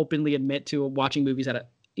just openly admit to watching movies at an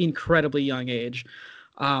incredibly young age.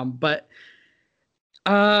 But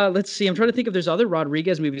let's see. I'm trying to think if there's other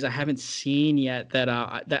Rodriguez movies I haven't seen yet that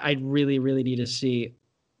I really, really need to see.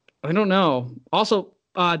 I don't know. Also,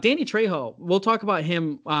 Danny Trejo. We'll talk about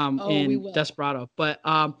him in Desperado. But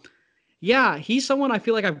yeah, he's someone I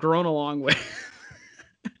feel like I've grown along with.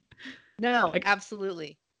 No,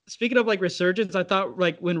 absolutely. Speaking of like resurgence, I thought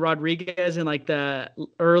like when Rodriguez in like the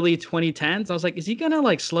early 2010s, I was like, is he gonna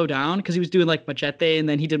like slow down? Because he was doing like Machete, and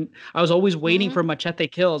then he didn't. I was always waiting for Machete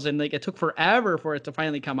Kills, and like it took forever for it to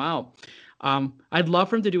finally come out. I'd love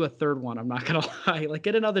for him to do a third one. I'm not gonna lie, like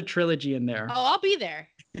get another trilogy in there. Oh, I'll be there.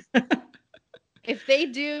 If they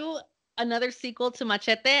do another sequel to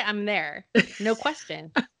Machete, I'm there. No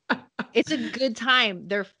question. It's a good time.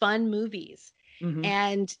 They're fun movies,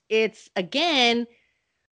 and it's again.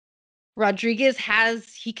 Rodriguez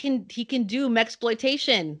he can do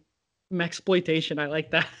mexploitation. Mexploitation, I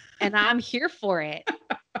like that. And I'm here for it.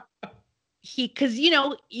 Because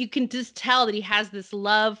you can just tell that he has this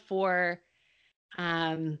love for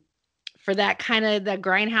that kind of that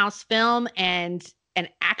grindhouse film and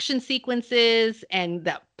action sequences and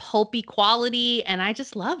that pulpy quality, and I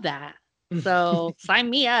just love that. So sign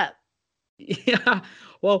me up. Yeah.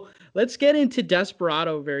 Well, let's get into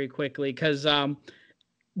Desperado very quickly, because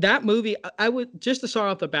that movie, I would just to start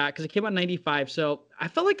off the bat, because it came out in 95. So I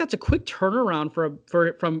felt like that's a quick turnaround from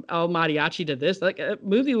El Mariachi to this. Like a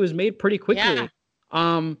movie was made pretty quickly.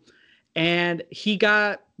 Yeah. And he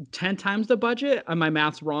got 10 times the budget. My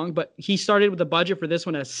math's wrong, but he started with the budget for this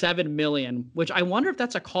one at $7 million, which I wonder if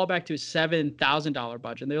that's a callback to a $7,000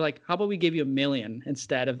 budget. And they're like, how about we give you $1 million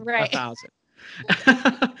instead of $1,000?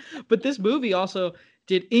 But this movie also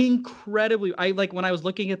did incredibly. When I was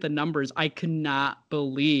looking at the numbers, I could not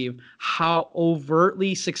believe how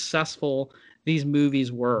overtly successful these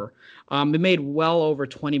movies were. It made well over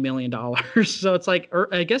 $20 million. So it's like,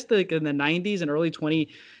 I guess in the 90s and early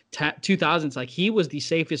 2000s, like he was the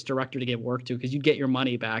safest director to give work to, because you'd get your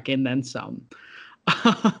money back and then some.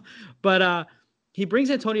 But he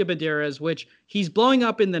brings Antonio Banderas, which he's blowing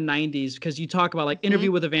up in the 90s, because you talk about like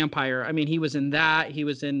Interview with a Vampire. I mean, he was in that. He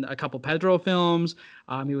was in a couple Pedro films.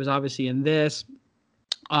 He was obviously in this.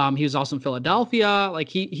 He was also in Philadelphia. Like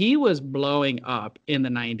he was blowing up in the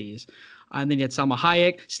 90s. And then you had Salma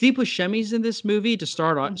Hayek. Steve Buscemi's in this movie to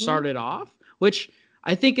start it off, which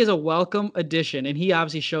I think is a welcome addition. And he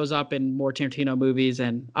obviously shows up in more Tarantino movies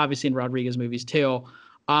and obviously in Rodriguez movies too.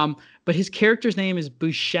 But his character's name is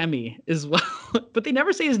Buscemi as well, but they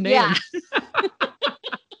never say his name. Yeah.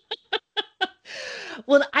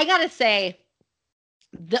 Well, I gotta say,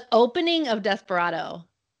 the opening of Desperado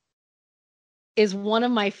is one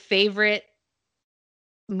of my favorite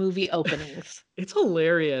movie openings. It's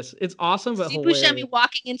hilarious. It's awesome, but Steve hilarious. Buscemi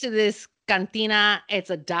walking into this cantina. It's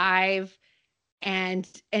a dive, and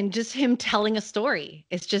just him telling a story.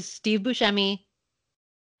 It's just Steve Buscemi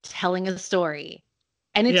telling a story.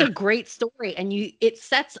 And it's a great story, and it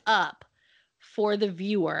sets up for the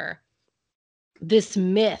viewer this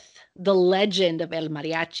myth, the legend of El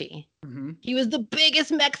Mariachi. He was the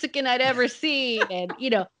biggest Mexican I'd ever seen, and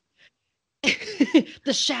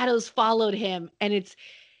the shadows followed him, and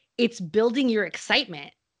it's building your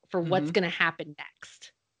excitement for what's going to happen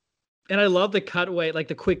next. And I love the cutaway, like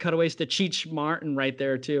the quick cutaways to Cheech Martin right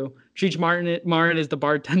there too. Cheech Martin is the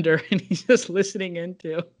bartender, and he's just listening in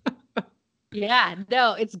too. Yeah,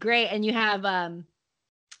 no, it's great. And you have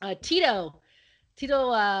Tito,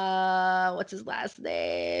 what's his last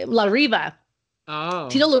name? La Riva. Oh.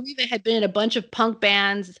 Tito La Riva had been in a bunch of punk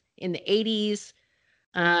bands in the 80s.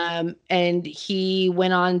 And he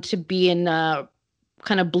went on to be in a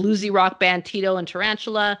kind of bluesy rock band, Tito and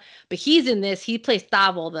Tarantula. But he's in this. He plays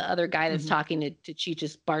Tavo, the other guy that's talking to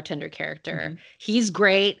Cheech's bartender character. He's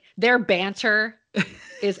great. Their banter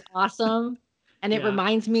is awesome. And it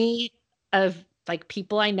reminds me of like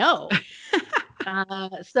people I know.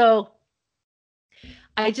 So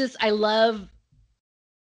I love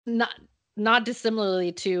not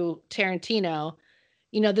dissimilarly to Tarantino,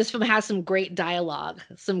 this film has some great dialogue,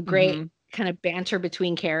 some great kind of banter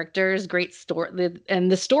between characters, great story,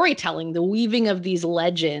 and the storytelling, the weaving of these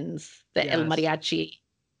legends that El Mariachi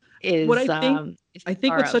is. What I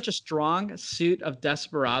think with such a strong suit of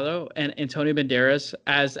Desperado and Antonio Banderas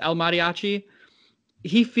as El Mariachi,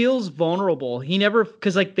 he feels vulnerable. He never,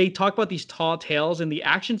 because like they talk about these tall tales, and the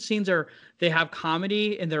action scenes they have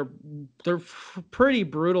comedy, and they're pretty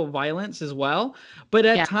brutal violence as well. But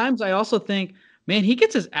at times, I also think, man, he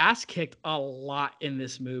gets his ass kicked a lot in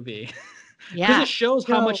this movie. Because it shows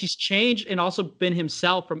how much he's changed and also been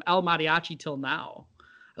himself from El Mariachi till now.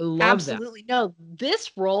 I love that. Absolutely. No,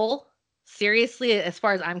 this role, seriously, as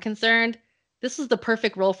far as I'm concerned, this is the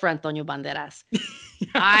perfect role for Antonio Banderas.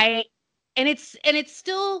 And it's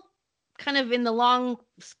still kind of in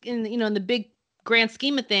the big grand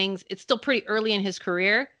scheme of things, it's still pretty early in his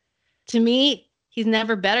career. To me, he's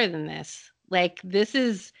never better than this. Like,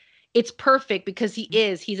 it's perfect because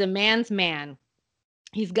he's a man's man.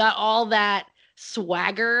 He's got all that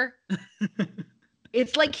swagger.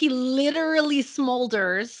 It's like he literally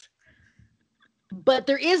smolders, but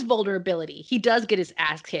there is vulnerability. He does get his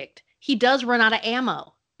ass kicked. He does run out of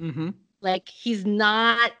ammo. Like, he's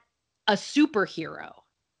not a superhero.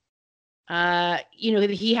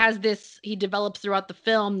 He develops throughout the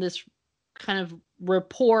film this kind of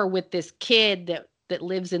rapport with this kid that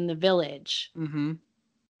lives in the village.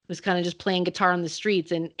 Who's kind of just playing guitar on the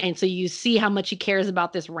streets. And so you see how much he cares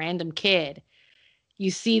about this random kid.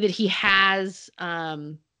 You see that he has,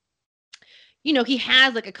 he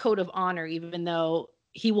has like a code of honor, even though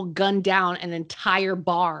he will gun down an entire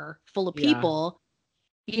bar full of people.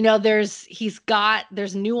 There's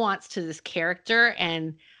nuance to this character,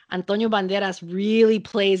 and Antonio Banderas really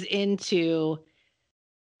plays into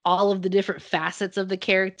all of the different facets of the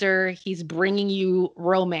character. He's bringing you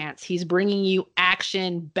romance. He's bringing you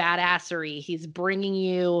action, badassery. He's bringing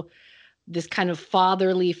you this kind of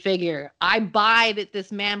fatherly figure. I buy that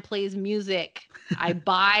this man plays music. I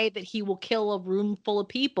buy that he will kill a room full of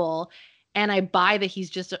people. And I buy that he's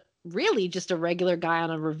just a regular guy on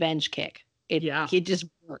a revenge kick. It just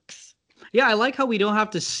works. Yeah, I like how we don't have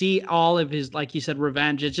to see all of his, like you said,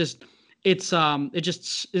 revenge. It's just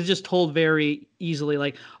told very easily.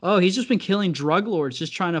 Like, oh, he's just been killing drug lords,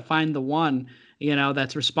 just trying to find the one,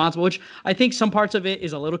 that's responsible. Which I think some parts of it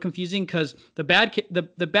is a little confusing because the bad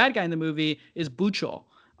guy in the movie is Bucho,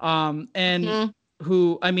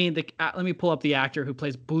 who, I mean, let me pull up the actor who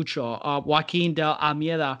plays Bucho, Joaquin de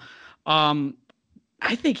Almeida.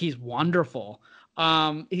 I think he's wonderful.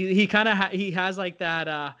 He kind of he has like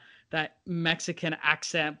that Mexican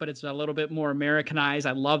accent, but it's a little bit more Americanized.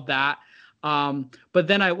 I love that. But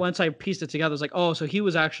then once I pieced it together, I was like, oh, so it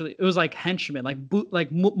was like henchman, like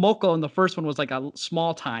Moko in the first one was like a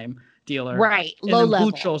small time dealer, right? And low then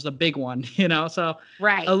level. Bucho's the big one, so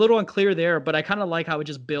right. A little unclear there, but I kind of like how it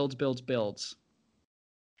just builds.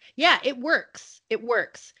 Yeah, it works.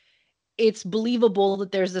 It's believable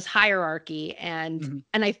that there's this hierarchy, and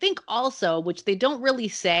I think also, which they don't really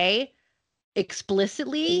say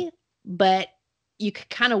explicitly, but you could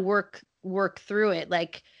kind of work through it.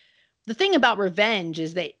 Like, the thing about revenge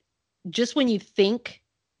is that just when you think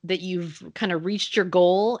that you've kind of reached your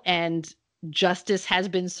goal and justice has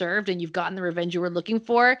been served and you've gotten the revenge you were looking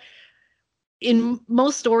for, in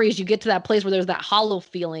most stories you get to that place where there's that hollow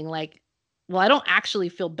feeling like, well, I don't actually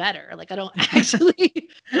feel better. Like, I don't actually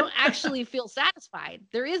feel satisfied.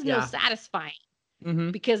 There is no satisfying.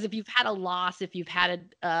 Because if you've had a loss, if you've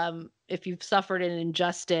suffered an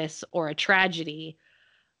injustice or a tragedy,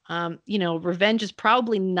 revenge is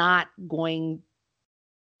probably not going.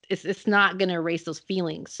 It's not going to erase those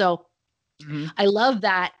feelings. So, I love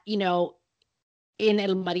that. In El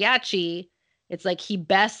Mariachi, it's like he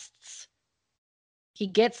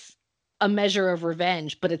gets a measure of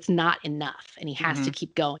revenge, but it's not enough, and he has to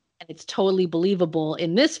keep going. And it's totally believable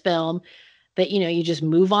in this film that, you just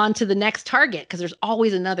move on to the next target, because there's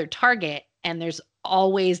always another target, and there's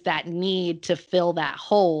always that need to fill that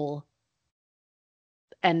hole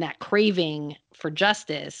and that craving for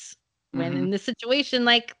justice. When in this situation,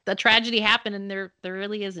 like, the tragedy happened and there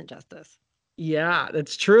really isn't justice. Yeah,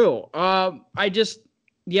 that's true. Talk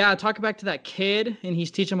back to that kid, and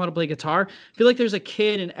he's teaching him how to play guitar. I feel like there's a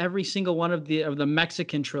kid in every single one of the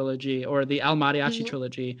Mexican trilogy or the El Mariachi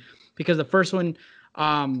trilogy, because the first one,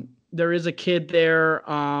 there is a kid there,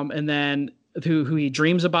 and then who he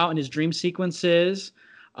dreams about in his dream sequences,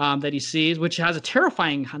 that he sees, which has a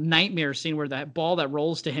terrifying nightmare scene where that ball that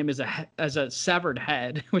rolls to him is as a severed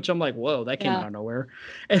head, which I'm like, whoa, that came out of nowhere.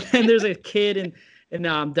 And then there's a kid In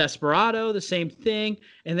Desperado, the same thing.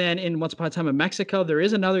 And then in Once Upon a Time in Mexico, there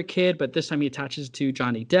is another kid, but this time he attaches to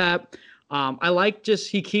Johnny Depp. I like just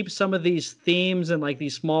he keeps some of these themes and like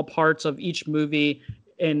these small parts of each movie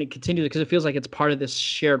and it continues because it feels like it's part of this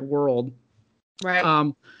shared world.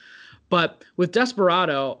 Right. But with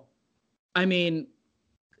Desperado, I mean,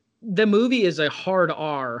 the movie is a hard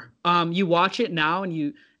R. You watch it now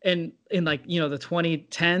and in like, you know, the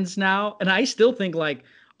 2010s now, and I still think like,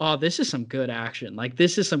 oh, this is some good action. Like,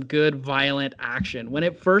 this is some good violent action. When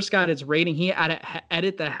it first got its rating, he had to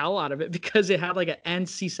edit the hell out of it because it had like an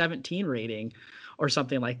NC-17 rating or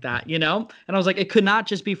something like that, you know? And I was like, it could not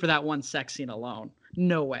just be for that one sex scene alone.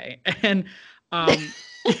 No way. And, but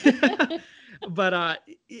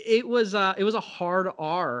it was a hard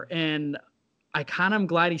R, and I kind of am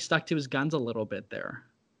glad he stuck to his guns a little bit there.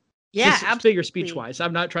 Yeah, absolutely. Figure speech-wise.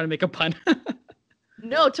 I'm not trying to make a pun.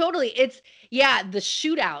 No, totally. The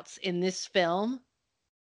shootouts in this film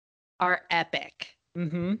are epic.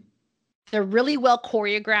 Mm-hmm. They're really well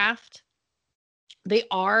choreographed. They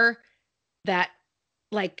are that,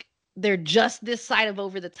 like, they're just this side of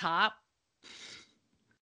over the top,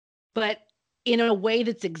 but in a way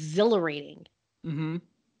that's exhilarating. Mm-hmm.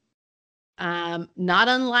 Not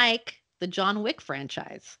unlike the John Wick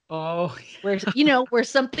franchise. Oh, where where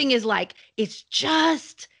something is like, it's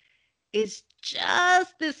just this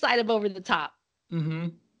side of over the top. Mm-hmm.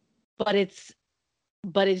 But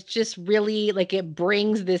it's just really like it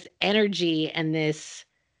brings this energy and this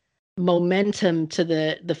momentum to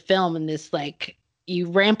the film, and this like you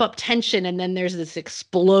ramp up tension and then there's this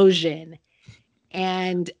explosion.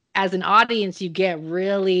 And as an audience, you get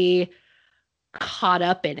really caught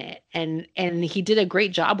up in it. And he did a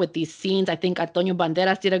great job with these scenes. I think Antonio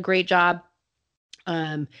Banderas did a great job.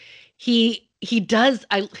 He does.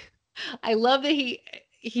 I love that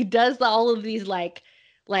he does all of these like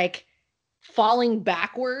falling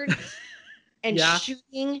backwards and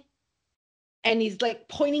shooting, and he's like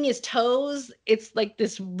pointing his toes. It's like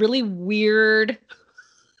this really weird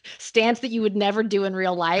stance that you would never do in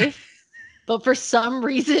real life, but for some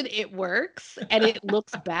reason it works and it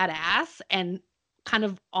looks badass and kind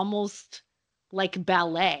of almost like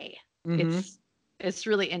ballet. Mm-hmm. It's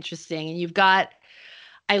really interesting. And you've got,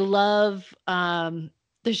 I love,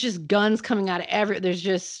 there's just guns coming out of there's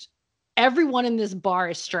just everyone in this bar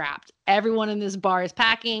is strapped. Everyone in this bar is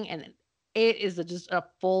packing, and it is just a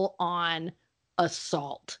full-on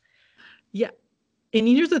assault. Yeah. And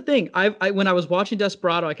here's the thing. I when I was watching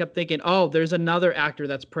Desperado, I kept thinking, oh, there's another actor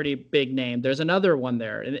that's pretty big name. There's another one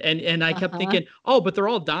there. And I kept thinking, oh, but they're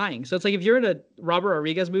all dying. So it's like, if you're in a Robert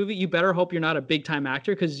Rodriguez movie, you better hope you're not a big time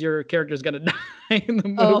actor, because your character's going to die in the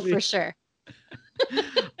movie. Oh, for sure.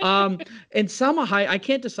 And Salma Hayek, I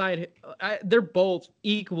can't decide. They're both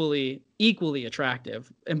equally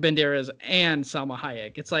attractive, and Banderas and Salma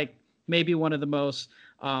Hayek. It's like maybe one of the most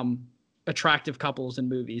attractive couples in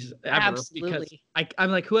movies ever. Absolutely. Because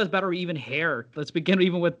I'm like, who has better even hair? Let's begin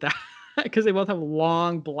even with that, because they both have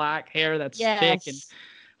long black hair that's thick and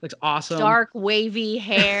looks awesome. Dark wavy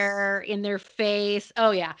hair in their face.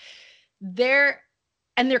 Oh yeah, their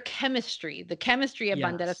chemistry. The chemistry of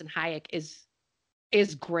Banderas and Hayek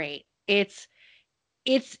is great. It's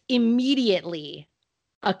immediately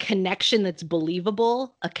a connection that's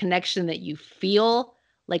believable, a connection that you feel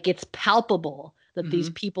like it's palpable, that these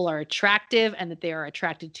people are attractive and that they are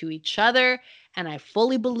attracted to each other. And I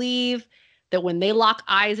fully believe that when they lock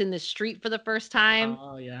eyes in the street for the first time,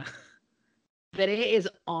 that it is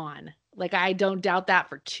on. Like, I don't doubt that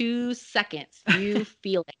for 2 seconds. You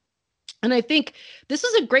feel it. And I think this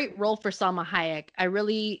was a great role for Salma Hayek.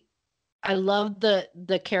 I love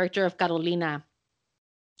the character of Carolina,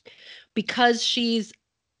 because she's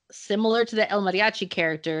similar to the El Mariachi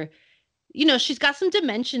character. You know, she's got some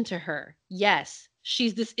dimension to her. Yes,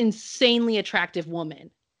 she's this insanely attractive woman.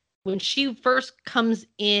 When she first comes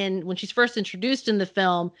in, when she's first introduced in the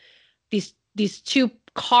film, these two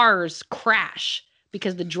cars crash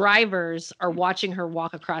because the drivers are watching her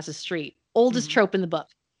walk across the street. Oldest trope in the book.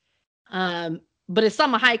 But it's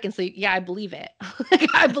Salma Hayek, and so yeah, I believe it.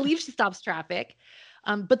 I believe she stops traffic.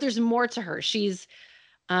 But there's more to her. She's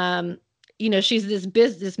she's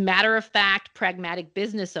this matter-of-fact, pragmatic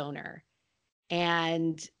business owner.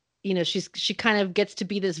 And, she kind of gets to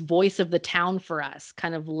be this voice of the town for us,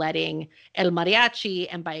 kind of letting El Mariachi,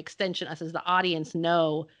 and by extension us as the audience,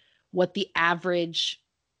 know what the average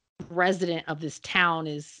resident of this town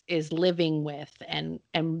is living with, and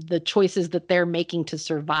the choices that they're making to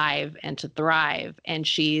survive and to thrive. And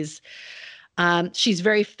she's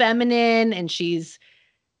very feminine, and she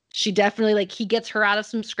definitely, like, he gets her out of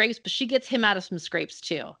some scrapes, but she gets him out of some scrapes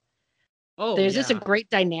too. There's just a great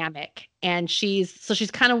dynamic, and she's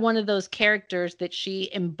kind of one of those characters that she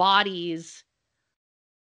embodies,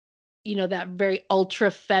 you know, that very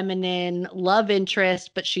ultra feminine love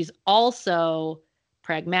interest, but she's also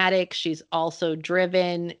pragmatic. She's also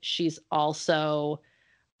driven. She's also,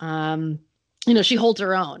 you know, she holds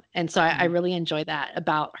her own. And so I really enjoy that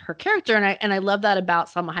about her character. And I love that about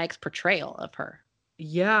Salma Hayek's portrayal of her.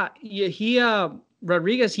 Yeah. He,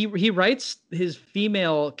 Rodriguez, he writes his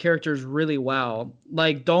female characters really well.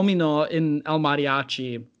 Like Domino in El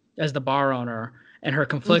Mariachi as the bar owner and her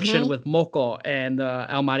confliction with Moco and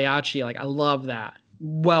El Mariachi. Like, I love that.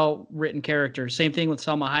 Well written character. Same thing with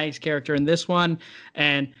Salma Hayek's character in this one,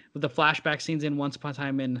 and with the flashback scenes in Once Upon a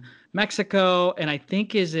Time in Mexico. And I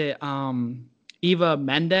think Eva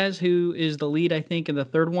Mendes, who is the lead, I think, in the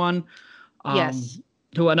third one. Yes.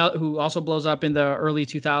 Who also blows up in the early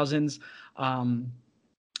 2000s.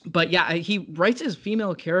 But yeah, he writes his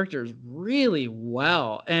female characters really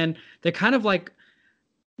well, and they're kind of like,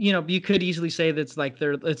 you know, you could easily say that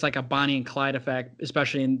it's like a Bonnie and Clyde effect,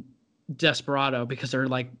 especially in Desperado, because they're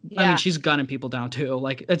like, I mean, she's gunning people down too.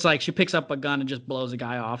 Like, it's like she picks up a gun and just blows a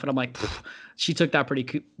guy off, and I'm like, she took that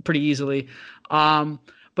pretty easily.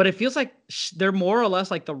 But it feels like they're more or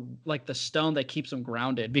less like the stone that keeps them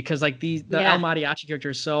grounded, because like the El Mariachi character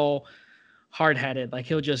is so hard-headed. Like,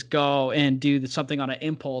 he'll just go and do something on an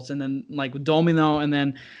impulse, and then like with Domino, and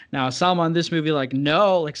then now Salma in this movie, like,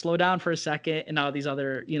 no, like, slow down for a second, and now these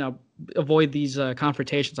other, you know, avoid these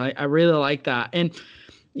confrontations. I really like that. And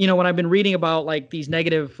you know, when I've been reading about like these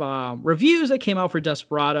negative reviews that came out for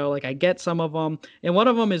Desperado, like, I get some of them, and one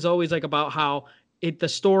of them is always like about how the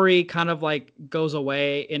story kind of like goes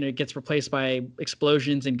away and it gets replaced by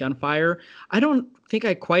explosions and gunfire. I don't think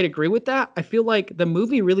I quite agree with that. I feel like the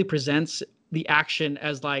movie really presents the action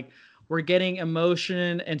as like, we're getting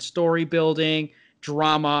emotion and story building,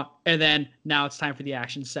 drama, and then now it's time for the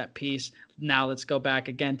action set piece. Now let's go back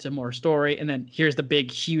again to more story, and then here's the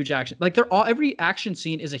big, huge action. Like, every action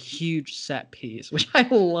scene is a huge set piece, which I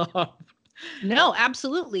love. No,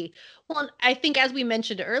 absolutely. Well, I think, as we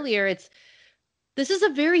mentioned earlier, this is a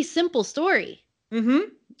very simple story.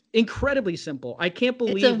 Incredibly simple. I can't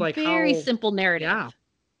believe it's a very simple narrative. Yeah.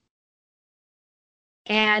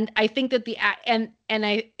 And I think that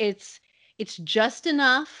it's just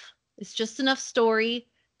enough. It's just enough story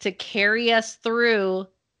to carry us through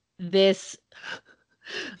the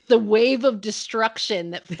wave of destruction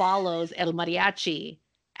that follows El Mariachi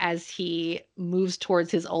as he moves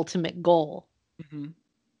towards his ultimate goal.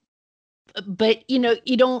 But, you know,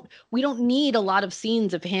 we don't need a lot of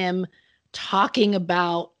scenes of him talking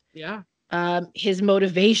about his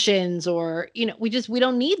motivations, or, you know, we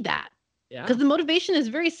don't need that. Yeah. Because the motivation is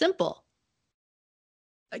very simple.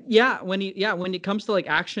 When it comes to like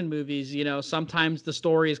action movies, you know, sometimes the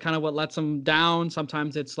story is kind of what lets them down.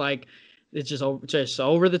 Sometimes it's like, it's just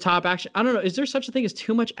over the top action. I don't know. Is there such a thing as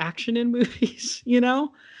too much action in movies? You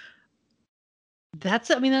know? That's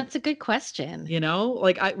a good question. You know,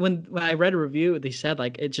 like when I read a review, they said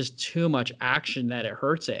like, it's just too much action that it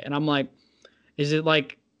hurts it. And I'm like, is it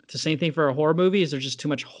like the same thing for a horror movie? Is there just too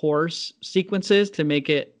much horse sequences to make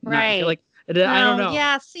it right? I don't know.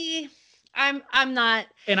 Yeah. See, I'm not.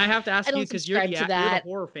 And I have to ask you, because you're the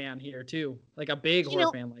horror fan here too, like a big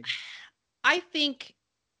horror fan. Like, I think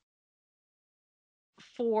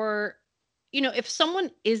if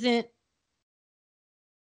someone isn't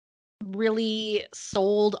really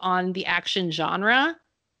sold on the action genre,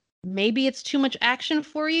 maybe it's too much action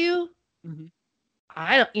for you.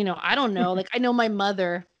 I don't know. Like, I know my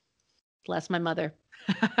mother, bless my mother.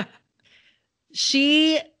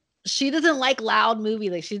 She doesn't like loud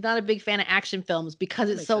movies. Like, she's not a big fan of action films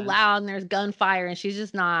because it's so loud and there's gunfire, and she's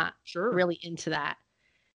just not really into that.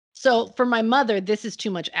 So for my mother, this is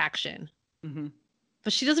too much action.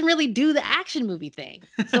 But she doesn't really do the action movie thing.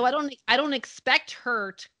 So I don't expect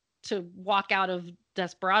her to walk out of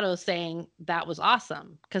Desperado saying that was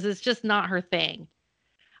awesome, because it's just not her thing.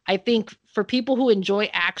 I think for people who enjoy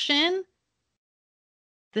action,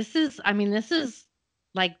 this is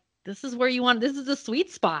where you want. This is the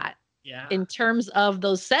sweet spot. Yeah. In terms of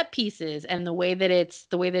those set pieces and the way that it's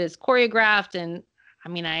choreographed. And I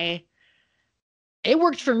mean, it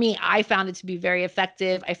worked for me. I found it to be very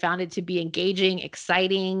effective. I found it to be engaging,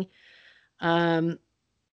 exciting.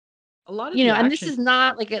 A lot of, and this is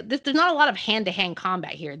not like there's not a lot of hand-to-hand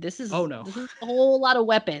combat here. This is this is a whole lot of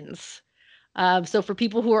weapons. So for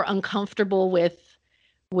people who are uncomfortable with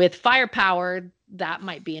firepower, that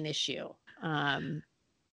might be an issue. Are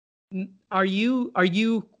you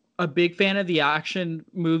a big fan of the action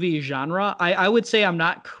movie genre? I would say I'm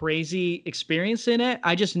not crazy experienced in it.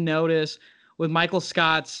 I just notice with Michael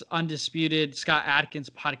Scott's Undisputed Scott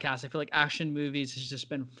Adkins podcast, I feel like action movies has just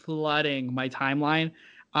been flooding my timeline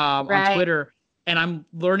on Twitter. And I'm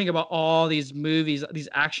learning about all these movies, these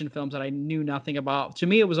action films that I knew nothing about. To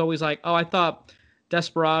me, it was always like, oh, I thought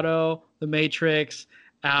Desperado, The Matrix,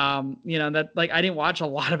 that like I didn't watch a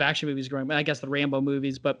lot of action movies growing up. I guess the Rambo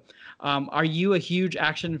movies, but are you a huge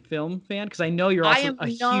action film fan? Because I know you're also a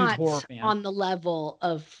huge horror fan. On the level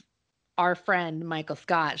of our friend Michael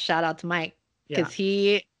Scott. Shout out to Mike, because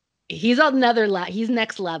he's on another he's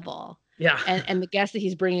next level. Yeah. And the guests that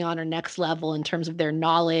he's bringing on are next level in terms of their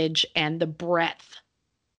knowledge and the breadth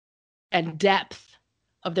and depth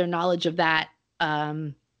of their knowledge of that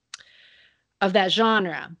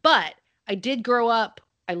genre. But I did grow up.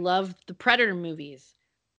 I loved the Predator movies.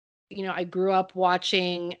 I grew up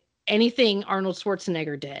watching anything Arnold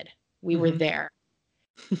Schwarzenegger did. We were there.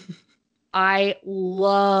 I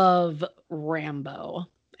love Rambo,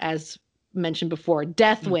 as mentioned before,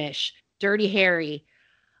 Death Wish, Dirty Harry.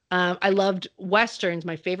 I loved Westerns.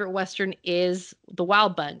 My favorite Western is The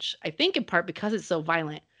Wild Bunch. I think in part because it's so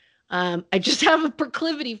violent. I just have a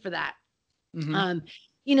proclivity for that.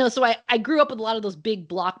 So I grew up with a lot of those big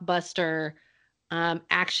blockbuster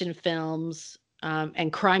action films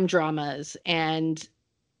and crime dramas. And,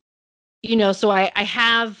 so I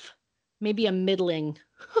have maybe a middling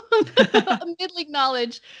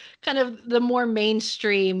knowledge, kind of the more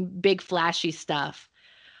mainstream, big flashy stuff.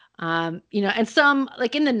 And some,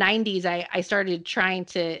 like in the 90s, I started trying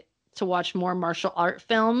to watch more martial art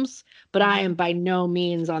films, but I am by no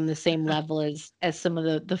means on the same level as some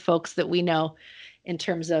of the folks that we know in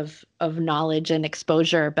terms of knowledge and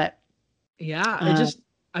exposure. But yeah,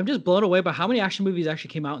 I'm just blown away by how many action movies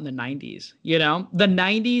actually came out in the 90s. The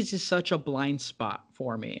 90s is such a blind spot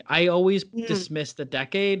for me. I always dismiss the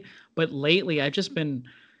decade, but lately I've just been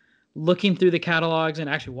looking through the catalogs and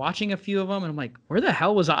actually watching a few of them, and I'm like, where the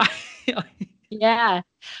hell was I? Yeah.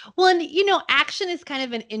 Well, and action is kind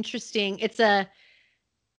of an interesting, it's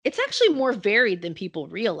actually more varied than people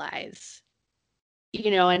realize.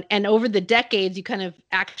 And over the decades, you kind of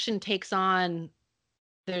action takes on,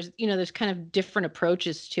 there's kind of different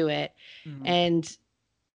approaches to it. And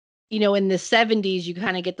in the 70s, you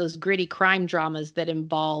kind of get those gritty crime dramas that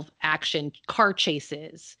involve action, car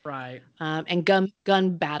chases, right, and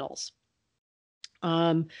gun battles.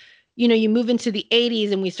 You move into the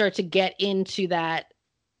 80s and we start to get into that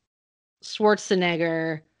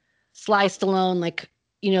Schwarzenegger, Sly Stallone, like,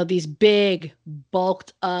 these big,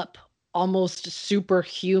 bulked up, almost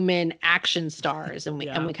superhuman action stars, and we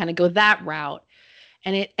kind of go that route,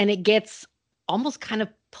 and it gets almost kind of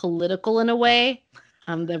political in a way.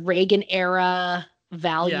 The Reagan era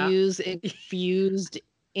values infused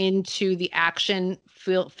into the action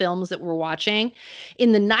films that we're watching.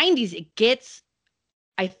 In the 90s,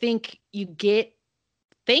 I think you get,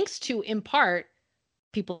 thanks to, in part,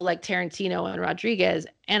 people like Tarantino and Rodriguez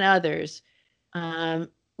and others,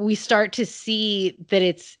 we start to see that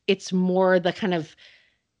it's more the kind of,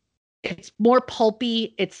 it's more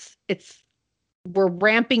pulpy. We're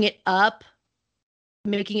ramping it up,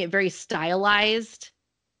 making it very stylized.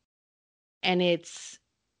 And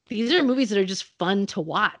these are movies that are just fun to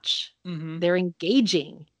watch. They're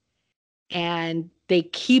engaging and they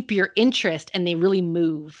keep your interest, and they really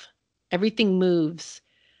move. Everything moves.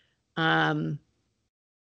 I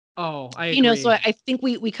agree. So I think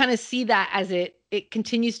we kind of see that as it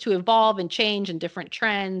continues to evolve and change, and different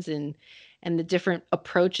trends and the different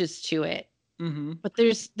approaches to it. But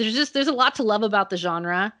there's a lot to love about the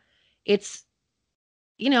genre. It's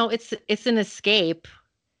an escape,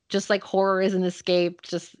 just like horror is an escape,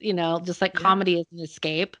 just like comedy is an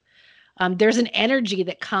escape. There's an energy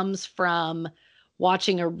that comes from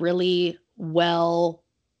watching a really well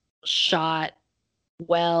shot,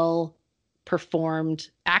 well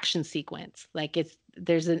performed action sequence. Like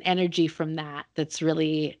there's an energy from that's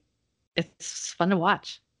really, it's fun to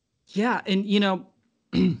watch. Yeah. And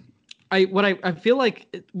I feel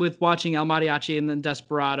like with watching El Mariachi and then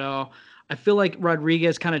Desperado, I feel like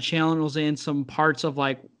Rodriguez kind of channels in some parts of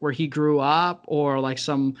like where he grew up, or like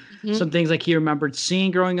some things like he remembered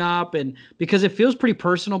seeing growing up, and because it feels pretty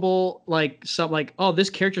personable, like oh, this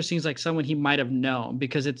character seems like someone he might have known,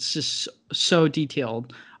 because it's just so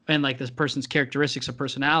detailed, and like this person's characteristics of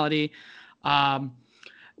personality.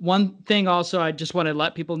 One thing also, I just want to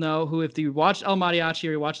let people know who, if you watched El Mariachi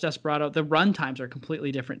or you watched Desperado, the run times are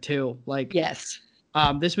completely different too. Like, yes,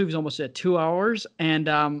 this movie's almost at 2 hours, and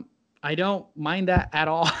I don't mind that at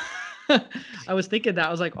all. I was thinking that, I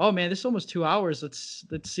was like, oh man, this is almost 2 hours. Let's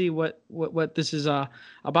see what this is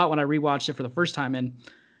about when I rewatched it for the first time. And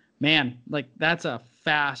man, like that's a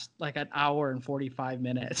fast, like an hour and 45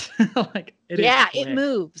 minutes. Like it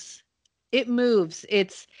moves. It moves.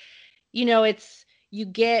 It's, you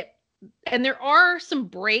get, and there are some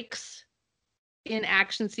breaks in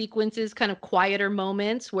action sequences, kind of quieter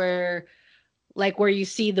moments where you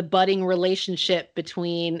see the budding relationship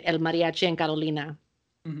between El Mariachi and Carolina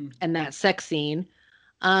and that sex scene.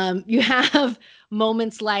 You have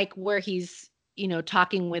moments like where he's,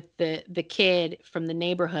 talking with the kid from the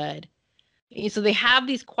neighborhood. So they have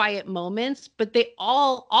these quiet moments, but they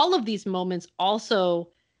all of these moments also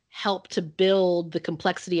help to build the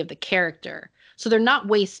complexity of the character. So they're not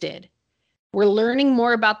wasted. We're learning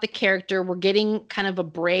more about the character. We're getting kind of a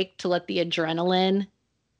break to let the adrenaline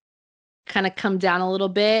kind of come down a little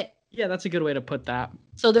bit. Yeah, that's a good way to put that.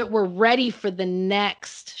 So that we're ready for the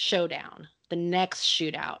next showdown, the next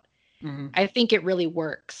shootout. I think it really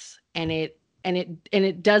works. And it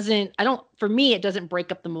doesn't, for me, it doesn't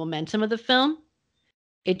break up the momentum of the film.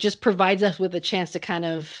 It just provides us with a chance to kind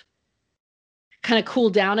of cool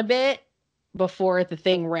down a bit before the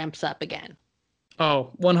thing ramps up again.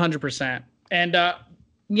 Oh, 100%. And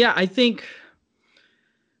I think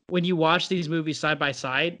when you watch these movies side by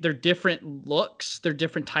side, they're different looks, they're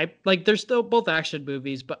different type. Like they're still both action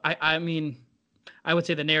movies, but I mean, I would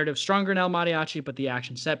say the narrative's stronger in El Mariachi, but the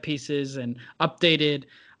action set pieces and updated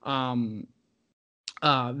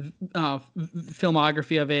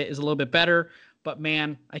filmography of it is a little bit better. But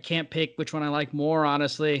man, I can't pick which one I like more.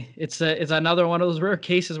 Honestly, it's another one of those rare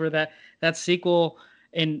cases where that sequel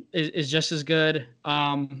is just as good.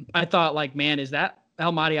 I thought, like, man, is that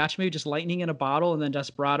El Mariachi movie just lightning in a bottle? And then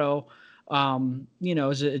Desperado,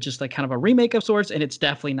 is it just like kind of a remake of sorts? And it's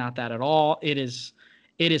definitely not that at all. It is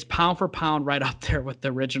pound for pound right up there with the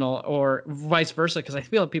original, or vice versa, because I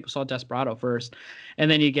feel like people saw Desperado first,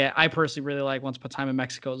 and then I personally really like Once Upon a Time in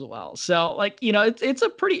Mexico as well. So, like, it's a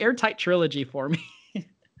pretty airtight trilogy for me.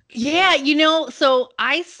 Yeah, so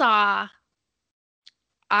I saw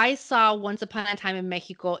Once Upon a Time in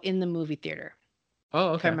Mexico in the movie theater. Oh,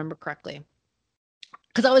 okay. If I remember correctly.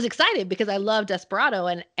 Because I was excited because I love Desperado,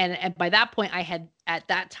 and by that point I had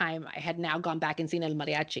now gone back and seen El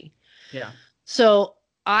Mariachi. Yeah. So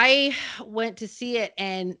I went to see it,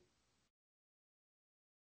 and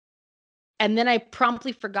then I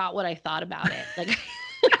promptly forgot what I thought about it. Like,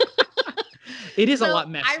 it is a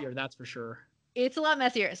lot messier, that's for sure. It's a lot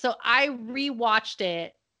messier. So I rewatched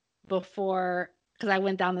it before, because I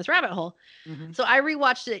went down this rabbit hole. So I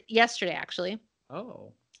rewatched it yesterday, actually.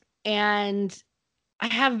 Oh. And I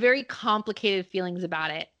have very complicated feelings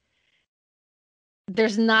about it.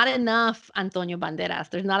 There's not enough Antonio Banderas.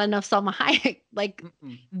 There's not enough Salma Hayek. Like,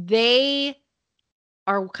 they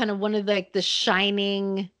are kind of one of the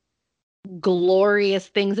shining, glorious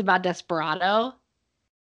things about Desperado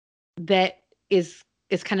that is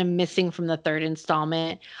kind of missing from the third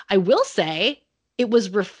installment. I will say it was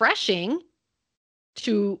refreshing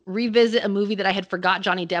to revisit a movie that I had forgot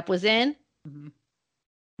Johnny Depp was in,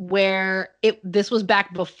 where this was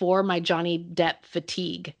back before my Johnny Depp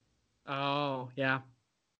fatigue. Oh, yeah.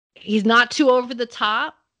 He's not too over the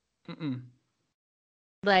top.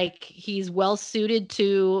 Like, he's well suited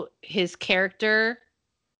to his character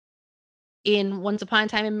in Once Upon a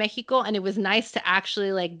Time in Mexico, and it was nice to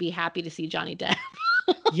actually, like, be happy to see Johnny Depp.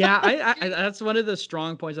 Yeah, I that's one of the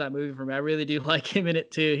strong points of that movie for me. I really do like him in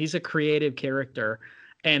it too. He's a creative character,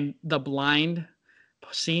 and the blind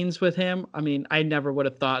scenes with him, I mean, I never would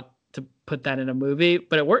have thought to put that in a movie,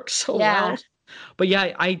 but it works so well. But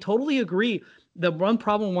yeah, I totally agree. The one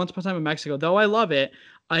problem Once Upon a Time in Mexico, though I love it,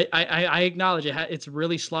 I acknowledge it. It's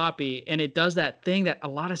really sloppy, and it does that thing that a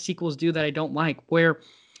lot of sequels do that I don't like, where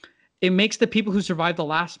it makes the people who survived the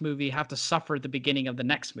last movie have to suffer at the beginning of the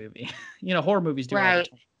next movie. Horror movies do that.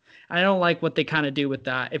 I don't like what they kind of do with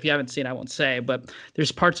that. If you haven't seen it, I won't say, but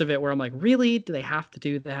there's parts of it where I'm like, really? Do they have to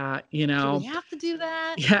do that? Do they have to do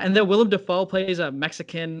that? Yeah, and then Willem Dafoe plays a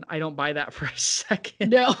Mexican. I don't buy that for a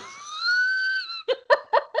second. No.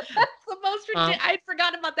 The most ridiculous. I'd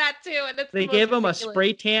forgotten about that too. And they gave him a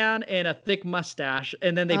spray tan and a thick mustache,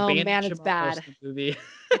 and then they bandaged him bad. Most of the movie.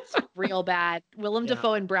 It's real bad. Willem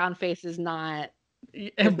Dafoe in brown face is not.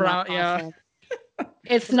 And brown, awesome. Yeah.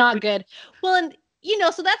 It's not good. Well, and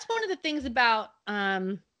so that's one of the things about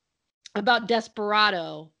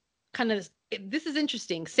Desperado. Kind of, this is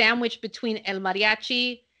interesting. Sandwiched between El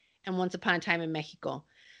Mariachi and Once Upon a Time in Mexico.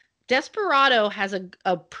 Desperado has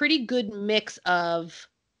a pretty good mix of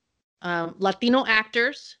Latino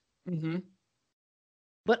actors,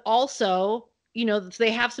 but also,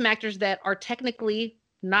 they have some actors that are technically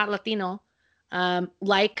not Latino,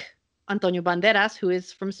 like Antonio Banderas, who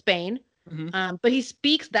is from Spain. But he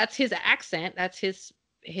speaks, that's his accent, that's his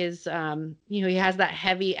his he has that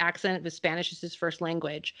heavy accent, but Spanish is his first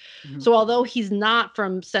language. So although he's not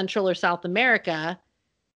from Central or South America,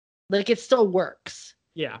 like it still works.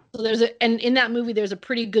 Yeah. So and in that movie there's a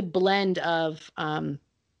pretty good blend of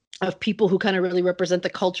people who kind of really represent the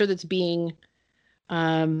culture that's being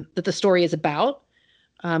that the story is about,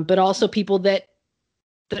 but also people that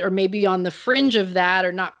are maybe on the fringe of that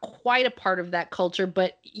or not quite a part of that culture,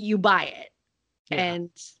 but you buy it. Yeah.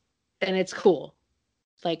 And it's cool.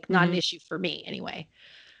 Like not an issue for me anyway.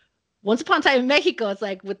 Once Upon a Time in Mexico, it's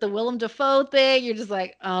like with the Willem Dafoe thing, you're just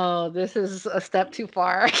like, oh, this is a step too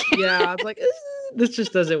far. Yeah, it's like this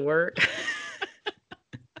just doesn't work.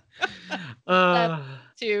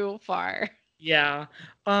 Too far. Yeah.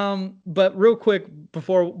 But real quick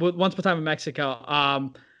before Once Upon a Time in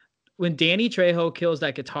Mexico, when Danny Trejo kills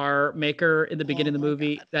that guitar maker in the beginning of the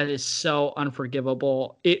movie, that is so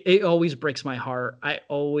unforgivable. It always breaks my heart. I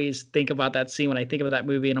always think about that scene when I think about that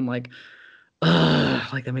movie, and I'm like, ugh,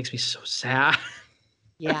 like that makes me so sad.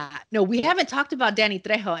 Yeah. No, we haven't talked about Danny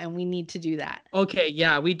Trejo, and we need to do that. Okay,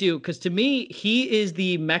 yeah, we do. Because to me, he is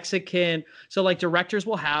the Mexican. So like directors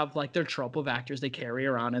will have like their trope of actors they carry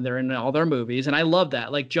around, and they're in all their movies, and I love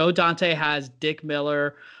that. Like Joe Dante has Dick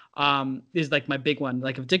Miller. Is like my big one.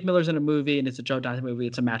 Like if Dick Miller's in a movie and it's a Joe Dante movie,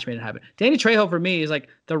 it's a match made in heaven. Danny Trejo for me is like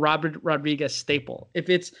the Robert Rodriguez staple. If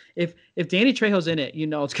Danny Trejo's in it,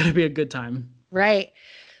 it's gonna be a good time. Right.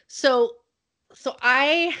 So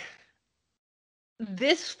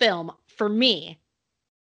this film for me,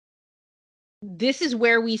 this is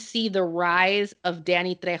where we see the rise of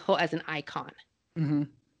Danny Trejo as an icon. Mm-hmm.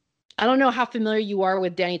 I don't know how familiar you are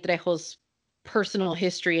with Danny Trejo's personal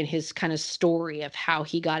history and his kind of story of how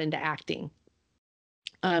he got into acting.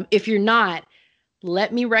 If you're not,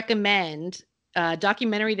 let me recommend a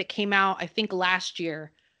documentary that came out, I think last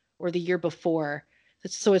year or the year before.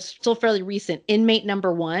 So it's still fairly recent. Inmate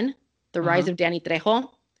Number 1, The Rise of Danny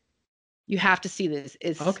Trejo. You have to see this.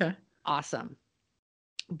 It's awesome.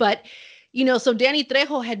 But, so Danny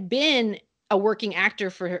Trejo had been a working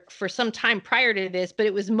actor for some time prior to this, but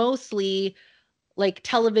it was mostly like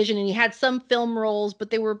television, and he had some film roles, but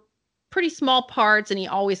they were pretty small parts, and he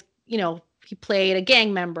always, he played a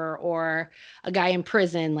gang member or a guy in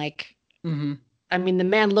prison. Like, I mean, the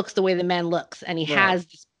man looks the way the man looks, and he has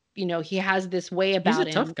this, he has this way about him.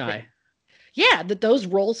 He's a tough guy. That those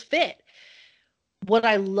roles fit. What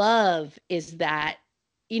I love is that,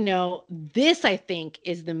 this, I think,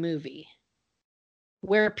 is the movie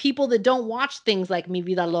where people that don't watch things like Mi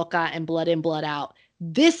Vida Loca and Blood In, Blood Out,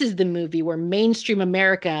 this is the movie where mainstream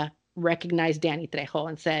America recognized Danny Trejo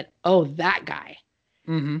and said, oh, that guy.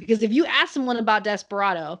 Mm-hmm. Because if you ask someone about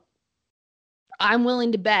Desperado, I'm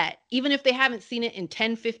willing to bet, even if they haven't seen it in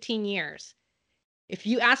 10, 15 years, if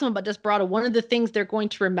you ask them about Desperado, one of the things they're going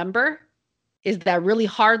to remember is that really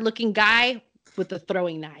hard-looking guy with the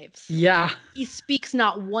throwing knives. Yeah. He speaks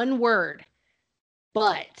not one word,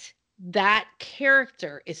 but that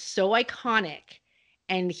character is so iconic,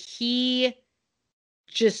 and it's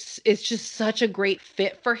just such a great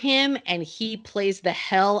fit for him, and he plays the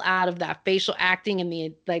hell out of that facial acting and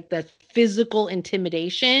the physical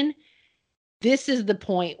intimidation. This is the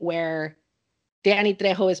point where Danny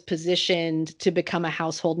Trejo is positioned to become a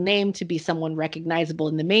household name, to be someone recognizable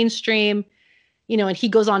in the mainstream, and he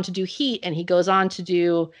goes on to do Heat, and he goes on to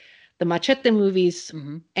do the Machete movies,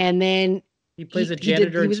 and then he plays a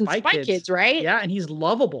janitor in Spy Kids, right? Yeah, and he's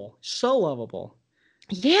lovable, so lovable.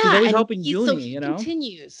 Yeah, he's always helping Uni,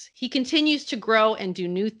 He continues to grow and do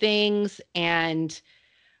new things, and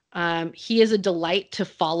he is a delight to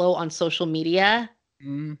follow on social media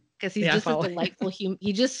because he's just a delightful human.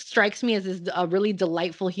 He just strikes me as a really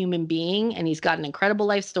delightful human being, and he's got an incredible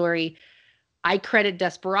life story. I credit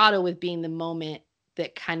Desperado with being the moment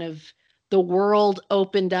that kind of the world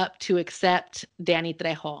opened up to accept Danny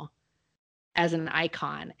Trejo as an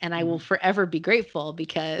icon, and I will forever be grateful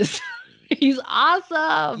because he's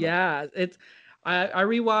awesome. Yeah, I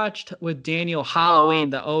rewatched with Daniel Halloween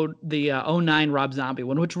the 09 Rob Zombie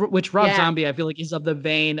one, which Rob Zombie I feel like is of the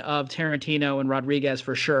vein of Tarantino and Rodriguez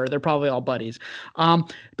for sure. They're probably all buddies.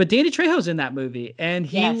 But Danny Trejo's in that movie, and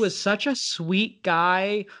he was such a sweet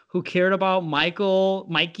guy who cared about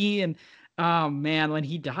Mikey, and man, when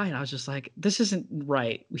he died, I was just like, this isn't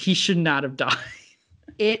right. He should not have died.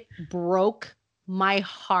 It broke my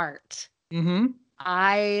heart. Mm-hmm.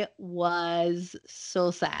 I was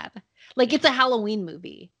so sad. Like, it's a Halloween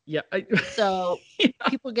movie. Yeah. So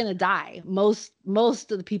people are gonna die. Most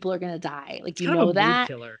of the people are gonna die. Like, it's you know that.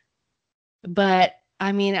 Killer. But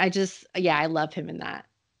I mean, I love him in that.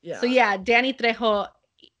 Yeah. So yeah, Danny Trejo,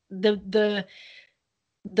 the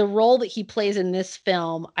role that he plays in this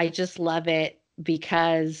film, I just love it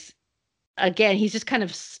because again, he's just kind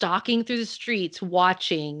of stalking through the streets,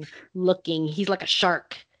 watching, looking. He's like a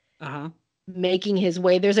shark, making his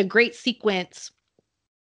way. There's a great sequence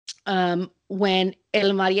when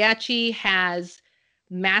El Mariachi has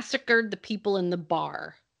massacred the people in the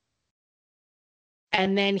bar,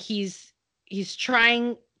 and then he's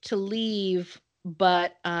trying to leave,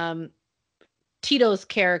 but Tito's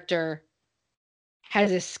character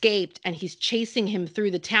has escaped, and he's chasing him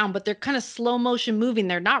through the town, but they're kind of slow motion moving.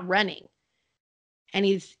 They're not running. And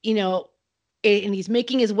he's, and he's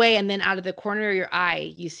making his way, and then out of the corner of your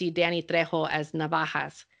eye, you see Danny Trejo as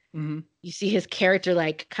Navajas. Mm-hmm. You see his character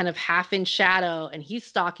like kind of half in shadow, and he's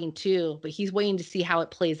stalking too, but he's waiting to see how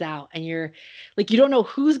it plays out. And you're like, you don't know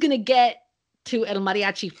who's going to get to El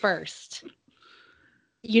Mariachi first.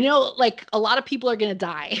 Like a lot of people are going to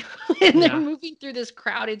die, and they're moving through this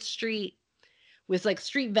crowded street with like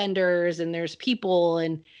street vendors, and there's people,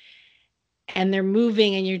 and they're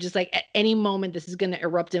moving, and you're just like, at any moment this is going to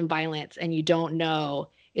erupt in violence, and you don't know,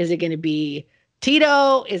 is it going to be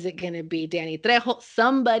Tito? Is it going to be Danny Trejo?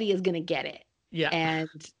 Somebody is going to get it. Yeah. And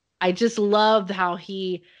I just loved how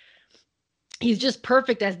he's just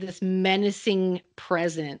perfect as this menacing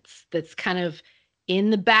presence that's kind of in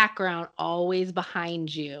the background, always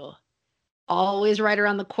behind you, always right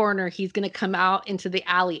around the corner. He's going to come out into the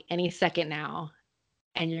alley any second now,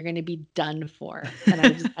 and you're going to be done for.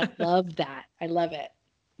 And I love that. I love it.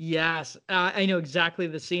 Yes, I know exactly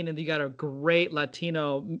the scene, and you got a great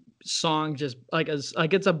Latino song, just like it's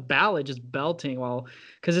a ballad, just belting. Well,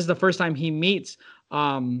 because it's the first time he meets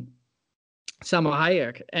Salma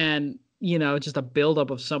Hayek, and just a buildup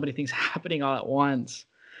of so many things happening all at once.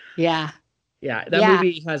 Yeah, that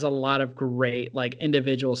movie has a lot of great like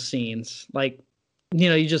individual scenes. Like,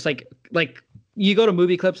 you just like you go to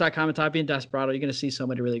movieclips.com and type in Desperado, you're gonna see so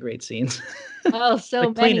many really great scenes. Oh, so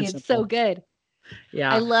like, many! It's so good.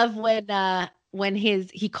 Yeah, I love when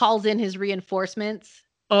he calls in his reinforcements.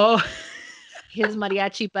 Oh, his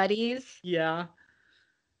mariachi buddies. Yeah.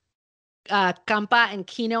 Campa and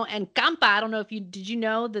Kino, and Campa. I don't know if did you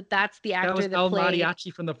know that's the actor that was El played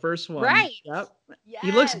Mariachi from the first one. Right. Yep. Yes.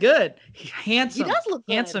 He looks good. Handsome. He does look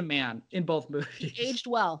good. Handsome man in both movies. He aged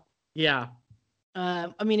well. Yeah.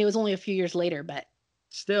 I mean, it was only a few years later, but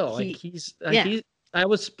still, I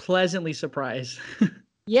was pleasantly surprised.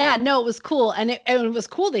 Yeah, no, it was cool. And it was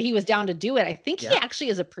cool that he was down to do it. I think he actually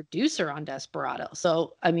is a producer on Desperado.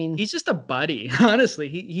 So, I mean, he's just a buddy. Honestly,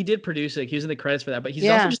 he did produce it. He was in the credits for that, but he's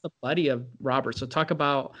also just a buddy of Robert. So talk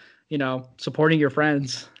about, supporting your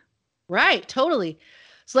friends. Right. Totally.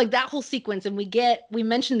 So like that whole sequence, and we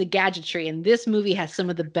mentioned the gadgetry, and this movie has some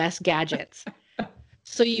of the best gadgets.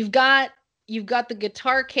 So you've got the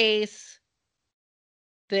guitar case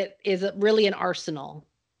that is really an arsenal.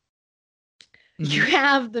 Mm-hmm. You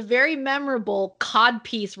have the very memorable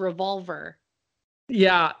codpiece revolver.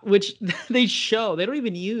 Yeah, which they don't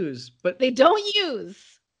even use, but they don't use.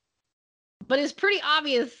 But it's pretty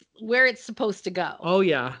obvious where it's supposed to go. Oh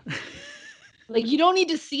yeah. Like you don't need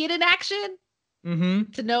to see it in action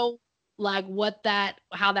to know like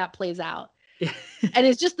how that plays out. And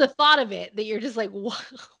it's just the thought of it that you're just like,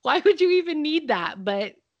 why would you even need that?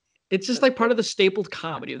 But it's just like part of the stapled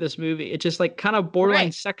comedy of this movie. It's just like kind of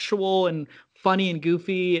borderline sexual and funny and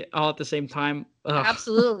goofy all at the same time. Ugh.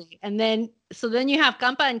 Absolutely. And then you have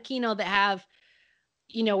Campa and Kino that have,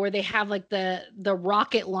 where they have like the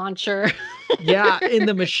rocket launcher. Yeah, in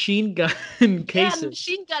the machine gun cases. Yeah, the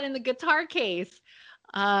machine gun in the guitar case.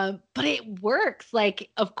 But it works.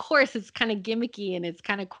 Like, of course, it's kind of gimmicky and it's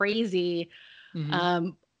kind of crazy.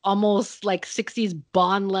 Mm-hmm. Almost like 60s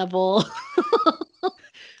Bond level.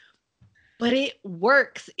 But it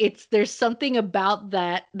works. There's something about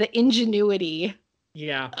that, the ingenuity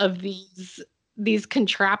of these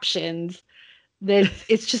contraptions, that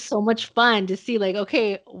it's just so much fun to see, like,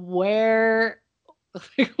 okay, what's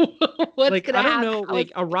like, gonna happen? I don't know,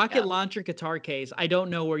 like a rocket launcher guitar case. I don't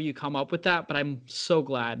know where you come up with that, but I'm so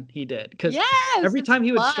glad he did. Because every time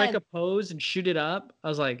he would strike a pose and shoot it up, I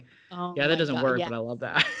was like, that doesn't work, but I love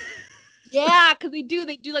that. Yeah, because they do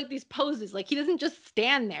like these poses. Like he doesn't just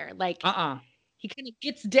stand there. Like he kind of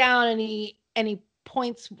gets down and he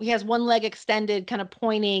points. He has one leg extended, kind of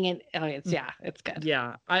pointing, and it's good.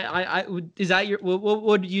 Yeah, is that what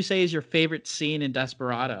would you say is your favorite scene in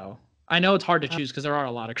Desperado? I know it's hard to choose because there are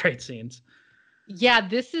a lot of great scenes. Yeah,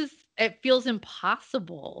 it feels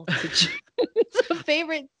impossible to choose a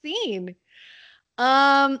favorite scene.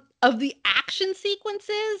 Of the action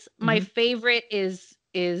sequences, my favorite is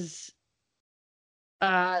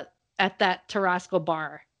at that Tarasco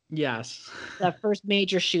bar. Yes. That first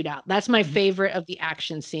major shootout. That's my favorite of the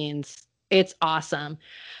action scenes. It's awesome.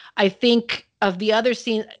 I think of the other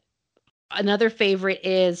scene, another favorite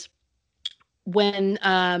is when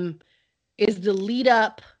is the lead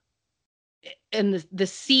up and the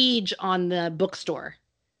siege on the bookstore.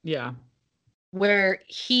 Yeah. Where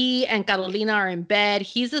he and Carolina are in bed.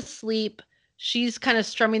 He's asleep. She's kind of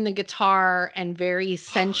strumming the guitar and very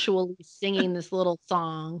sensually singing this little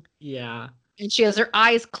song. Yeah. And she has her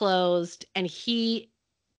eyes closed, and she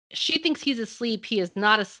thinks he's asleep. He is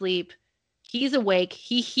not asleep. He's awake.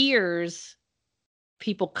 He hears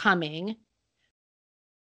people coming.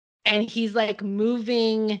 And he's like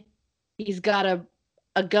moving. He's got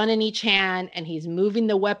a gun in each hand, and he's moving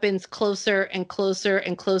the weapons closer and closer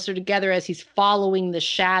and closer together as he's following the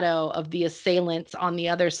shadow of the assailants on the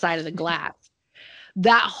other side of the glass.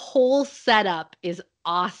 That whole setup is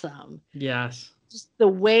awesome. Yes. Just the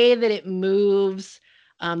way that it moves,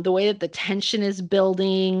 the way that the tension is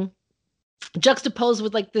building, juxtaposed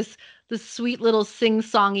with like this sweet little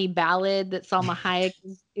sing-songy ballad that Salma Hayek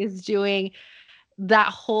is doing. That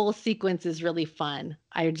whole sequence is really fun.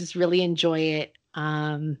 I just really enjoy it.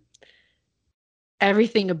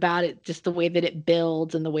 Everything about it, just the way that it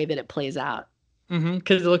builds and the way that it plays out.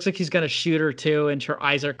 Because it looks like he's gonna shoot her too, and her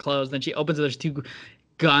eyes are closed. Then she opens it. There's two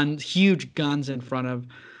guns, huge guns in front of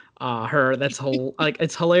her. That's like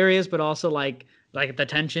it's hilarious, but also like the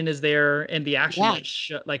tension is there, and the action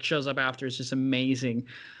that shows up after is just amazing.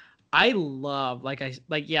 I love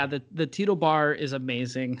the Tito bar is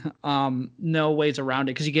amazing. No ways around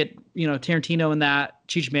it because you get Tarantino in that,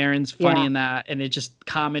 Cheech Marin's funny in that, and it's just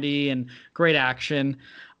comedy and great action.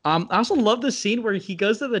 I also love the scene where he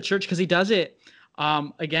goes to the church because he does it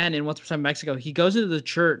again in Once Upon a Time in Mexico. He goes into the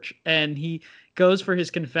church and he goes for his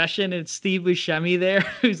confession, and it's Steve Buscemi there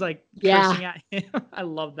who's like cursing at him. I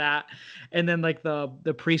love that. And then like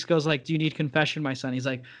the priest goes like, "Do you need confession, my son?" He's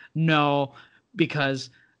like, "No,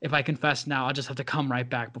 because if I confess now, I'll just have to come right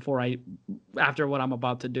back after what I'm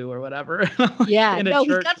about to do or whatever." Yeah,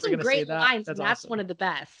 he's got some great lines. That's awesome. One of the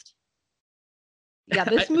best. Yeah,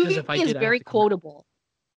 this movie is very quotable.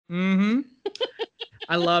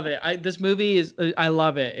 I love it. This movie is. I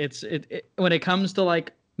love it. It's when it comes to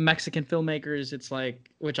like Mexican filmmakers, it's like,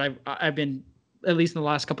 which I've been, at least in the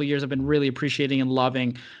last couple of years, I've been really appreciating and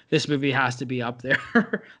loving. This movie has to be up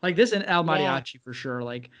there. Like this and El Mariachi for sure.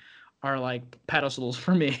 Like are like pedestals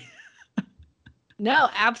for me. No,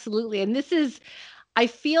 absolutely. And this is, I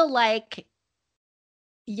feel like,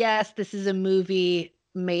 yes, this is a movie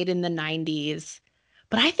made in the 90s,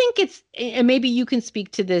 but I think it's, and maybe you can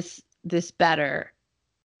speak to this better.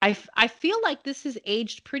 I feel like this has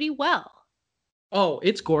aged pretty well. Oh,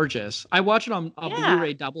 it's gorgeous. I watch it on a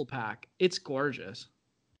Blu-ray double pack. It's gorgeous.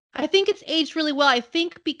 I think it's aged really well. I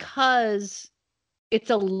think because it's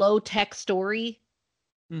a low-tech story.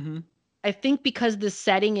 I think because the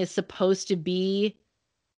setting is supposed to be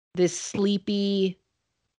this sleepy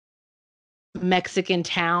Mexican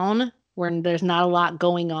town where there's not a lot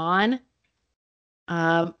going on.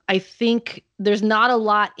 I think there's not a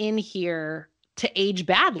lot in here to age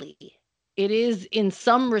badly. It is in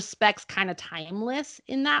some respects kind of timeless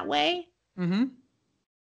in that way. So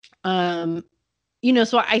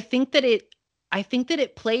I think that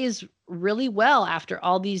it plays really well after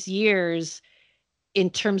all these years in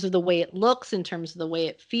terms of the way it looks, in terms of the way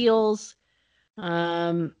it feels.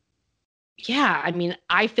 I mean,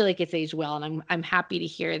 I feel like it's aged well, and I'm happy to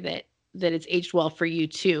hear that it's aged well for you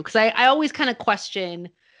too. Because I always kind of question,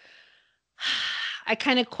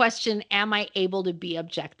 am I able to be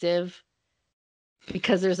objective?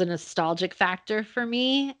 Because there's a nostalgic factor for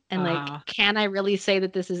me, and like, can I really say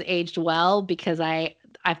that this is aged well because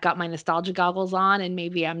I've got my nostalgia goggles on and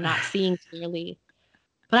maybe I'm not seeing clearly.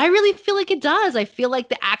 But I really feel like it does. I feel like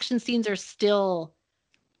the action scenes are still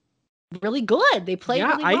really good. They play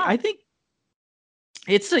really well. I think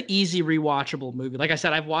it's an easy rewatchable movie. Like I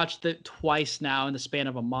said, I've watched it twice now in the span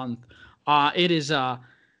of a month. It is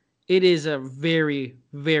a very,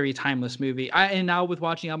 very timeless movie. And now with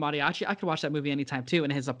watching El Mariachi, I could watch that movie anytime too,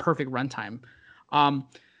 and it has a perfect runtime.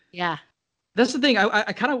 That's the thing.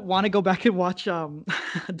 I kind of want to go back and watch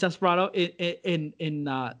Desperado in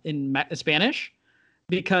Spanish,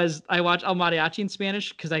 because I watch El Mariachi in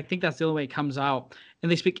Spanish because I think that's the only way it comes out,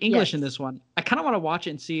 and they speak English in this one. I kind of want to watch it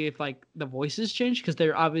and see if like the voices change because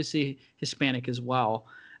they're obviously Hispanic as well.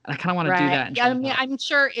 And I kind of want to do that. I mean, I'm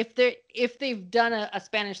sure if they've done a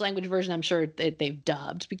Spanish language version, I'm sure that they've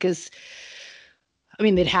dubbed, because I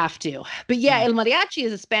mean they'd have to. But yeah, El Mariachi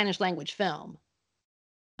is a Spanish language film,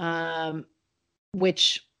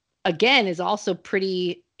 which again is also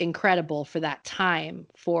pretty incredible for that time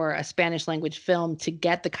for a Spanish language film to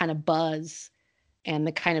get the kind of buzz and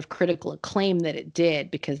the kind of critical acclaim that it did,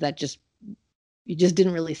 because that just You just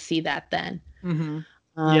didn't really see that then.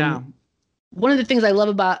 Yeah. One of the things I love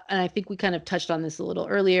about, and I think we kind of touched on this a little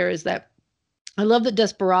earlier, is that I love that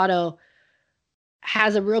Desperado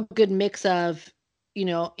has a real good mix of,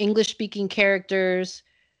 English speaking characters.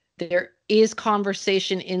 There is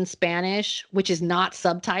conversation in Spanish, which is not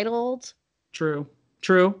subtitled. True.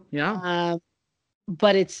 Yeah.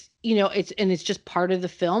 But it's, it's just part of the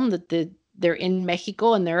film that they're in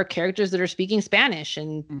Mexico and there are characters that are speaking Spanish,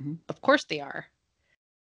 and of course they are.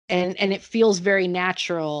 And it feels very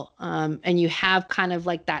natural. And you have kind of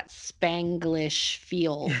like that Spanglish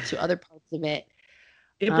feel to other parts of it.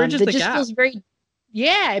 It bridges the gap. Feels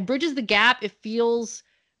it bridges the gap. It feels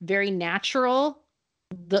very natural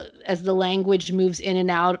as the language moves in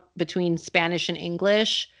and out between Spanish and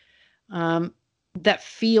English. That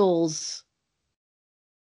feels,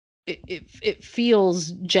 it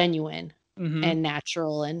feels genuine. And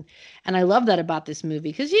natural, and I love that about this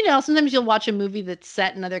movie, because sometimes you'll watch a movie that's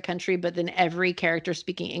set in another country, but then every character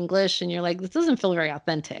speaking English, and you're like, this doesn't feel very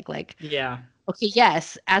authentic. Like, yeah, okay,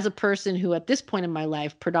 yes, as a person who at this point in my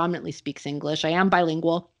life predominantly speaks English, I am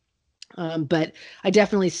bilingual, but I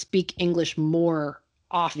definitely speak English more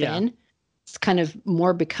often. Yeah. It's kind of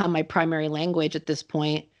more become my primary language at this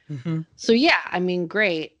point. So yeah, I mean,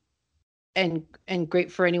 great, and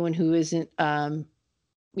great for anyone who isn't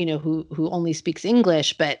who only speaks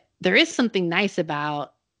English, but there is something nice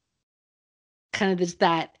about kind of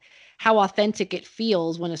that how authentic it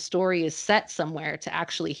feels when a story is set somewhere to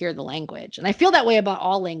actually hear the language. And I feel that way about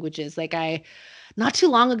all languages. Like not too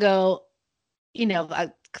long ago,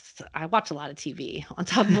 I watch a lot of TV on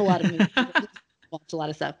top of a lot of movies. Watch a lot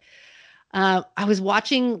of stuff. I was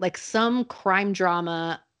watching like some crime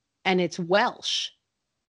drama, and it's Welsh,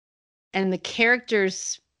 and the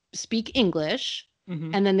characters speak English.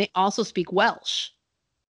 And then they also speak Welsh.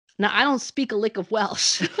 Now, I don't speak a lick of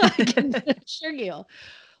Welsh, I can assure you.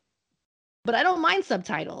 But I don't mind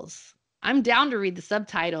subtitles. I'm down to read the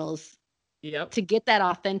subtitles to get that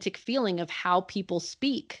authentic feeling of how people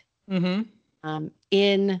speak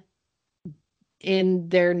in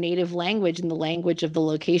their native language, in the language of the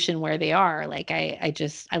location where they are. Like, I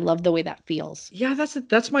love the way that feels. Yeah,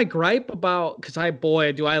 that's my gripe about, because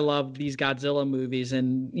do I love these Godzilla movies,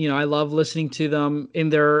 and I love listening to them in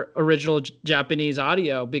their original Japanese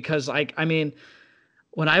audio, because I mean,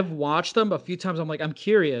 when I've watched them a few times, I'm like, I'm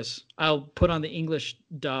curious. I'll put on the English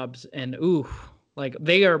dubs, and like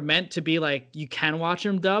they are meant to be like, you can watch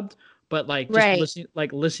them dubbed. But like just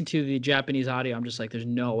listening to the Japanese audio, I'm just like, there's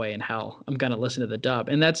no way in hell I'm gonna listen to the dub.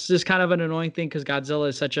 And that's just kind of an annoying thing, because Godzilla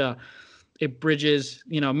is it bridges,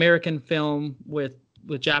 American film with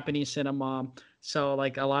Japanese cinema. So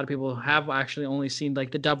like a lot of people have actually only seen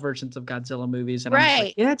like the dub versions of Godzilla movies, and I'm just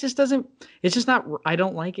like, yeah, it's just not. I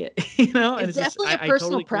don't like it, And it's definitely a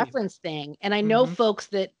personal preference thing. And I know folks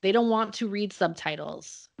that they don't want to read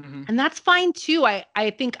subtitles, and that's fine too. I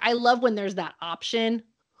think I love when there's that option.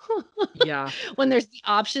 Yeah. When there's the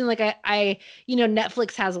option, like I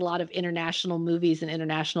Netflix has a lot of international movies and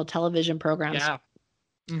international television programs. Yeah.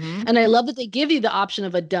 And I love that they give you the option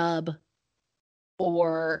of a dub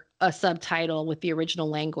or a subtitle with the original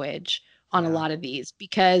language on a lot of these,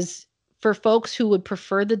 because for folks who would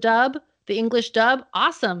prefer the English dub,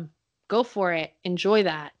 awesome. Go for it. Enjoy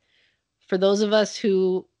that. For those of us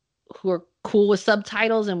who are cool with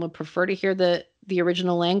subtitles and would prefer to hear the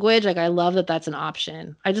original language, like I love that that's an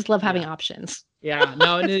option. I just love having options. Yeah,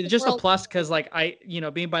 no, and it's just a plus, because like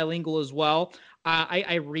being bilingual as well,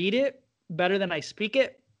 I read it better than I speak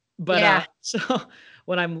it. But so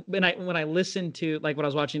when I listen to, like when I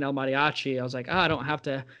was watching El Mariachi, I was like, I don't have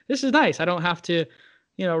to. This is nice. I don't have to,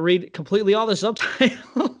 read completely all the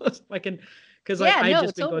subtitles. I can. Because I've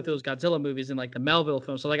just been going through those Godzilla movies and like the Melville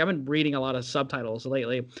films. So like I've been reading a lot of subtitles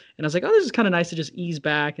lately. And I was like, this is kind of nice to just ease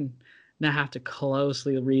back and not have to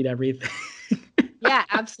closely read everything. Yeah,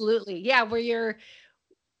 absolutely. Yeah, where you're,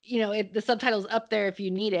 the subtitle's up there if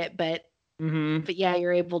you need it, but yeah,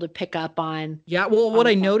 you're able to pick up on. Yeah, well, what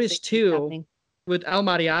I noticed too with El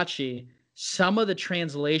Mariachi, some of the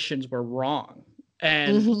translations were wrong.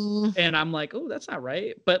 And I'm like, oh, that's not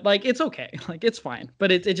right. But like, it's okay. Like, it's fine.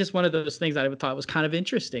 But it's just one of those things that I thought was kind of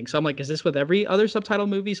interesting. So I'm like, is this with every other subtitle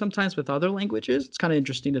movie sometimes with other languages? It's kind of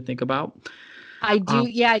interesting to think about. I do.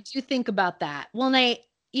 I do think about that. Well, and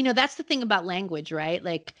that's the thing about language, right?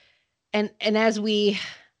 Like, and as we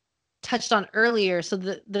touched on earlier, so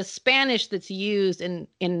the Spanish that's used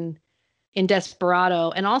in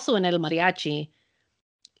Desperado and also in El Mariachi,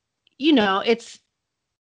 it's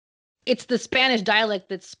the Spanish dialect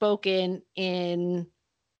that's spoken in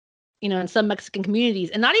some Mexican communities.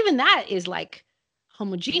 And not even that is like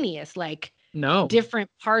homogeneous. Like No. different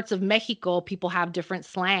parts of Mexico, people have different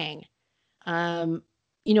slang.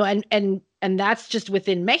 You know, and that's just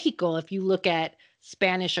within Mexico. If you look at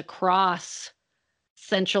Spanish across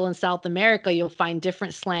Central and South America, you'll find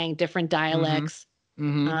different slang, different dialects.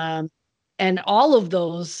 And all of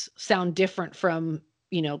those sound different from,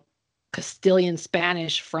 you know, Castilian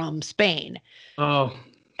Spanish from Spain. Oh,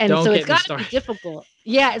 and so it's got to be difficult.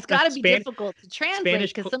 Yeah, it's got to be difficult to translate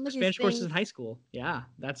because some of these Spanish things, courses in high school. Yeah,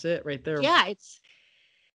 that's it right there. Yeah,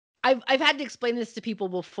 I've had to explain this to people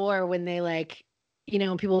before when they like, you know,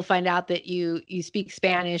 when people find out that you speak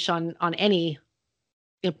Spanish on any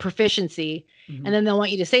proficiency, and then they'll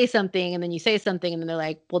want you to say something, and then you say something, and then they're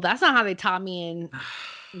like, well, that's not how they taught me in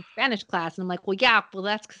Spanish class. And I'm like, well, yeah, well,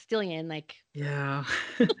 that's Castilian. Like, yeah.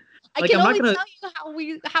 I can only tell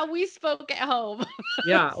you how we spoke at home.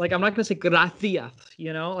 Yeah, like I'm not gonna say gracias,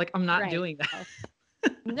 you know, like I'm not doing that.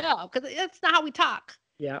 No, because that's not how we talk.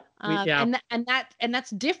 Yeah, and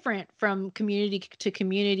that's different from community to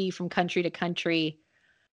community, from country to country.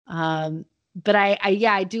 But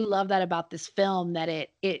I do love that about this film, that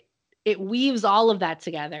it weaves all of that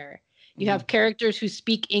together. You have characters who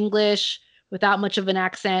speak English without much of an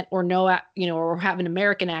accent, or or have an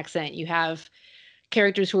American accent. You have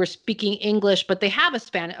characters who are speaking English, but they have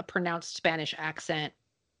a pronounced Spanish accent.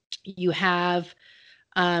 You have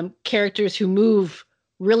characters who move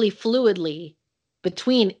really fluidly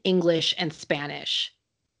between English and Spanish.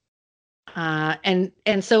 And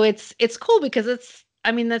so it's cool because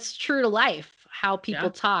that's true to life, how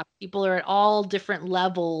people talk. People are at all different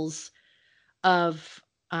levels of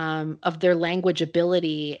their language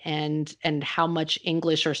ability and how much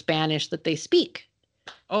English or Spanish that they speak.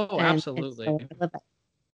 Oh, absolutely. And so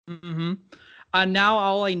I love it. Now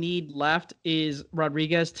all I need left is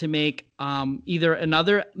Rodriguez to make either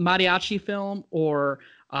another mariachi film or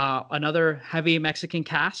another heavy Mexican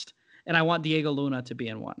cast, and I want Diego Luna to be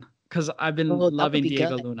in one because I've been loving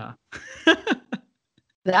Diego Luna.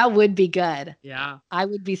 That would be good. Yeah, I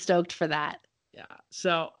would be stoked for that. Yeah.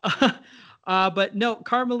 So, but no,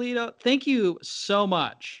 Carmelito, thank you so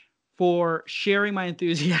much for sharing my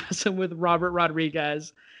enthusiasm with Robert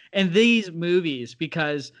Rodriguez and these movies,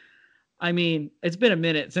 because I mean, it's been a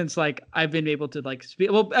minute since like I've been able to like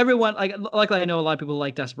speak. Well, everyone like I know a lot of people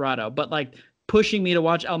like Desperado, but like pushing me to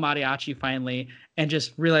watch El Mariachi finally and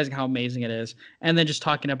just realizing how amazing it is, and then just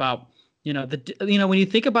talking about when you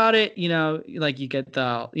think about it, like you get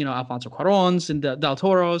the Alfonso Cuaróns and the Del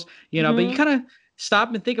Toros, but you kind of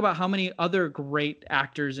stop and think about how many other great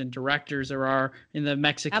actors and directors there are in the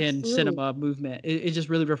Mexican cinema movement. It's just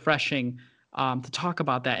really refreshing to talk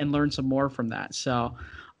about that and learn some more from that. So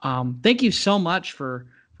thank you so much for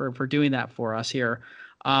doing that for us here.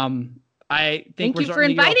 I think we're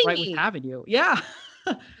starting to get right with having you. Yeah.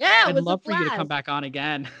 Yeah. I'd love for you to come back on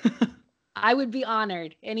again. I would be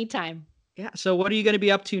honored anytime. Yeah. So what are you going to be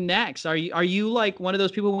up to next? Are you like one of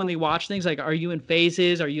those people when they watch things, like, are you in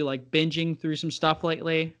phases? Are you like binging through some stuff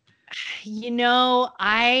lately?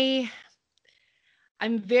 I'm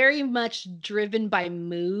very much driven by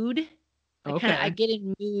mood. I get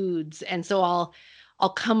in moods. And so I'll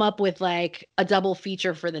come up with like a double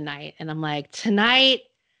feature for the night. And I'm like, tonight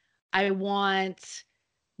I want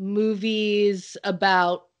movies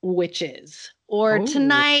about witches, or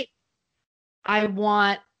tonight I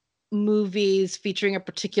want movies featuring a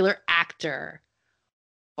particular actor,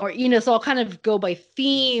 or so I'll kind of go by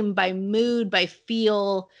theme, by mood, by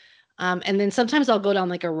feel, and then sometimes I'll go down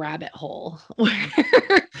like a rabbit hole where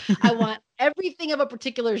I want everything of a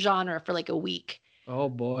particular genre for like a week. Oh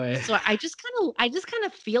boy. So I just kind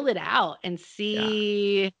of feel it out and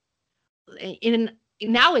see.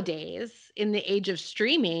 Nowadays, in the age of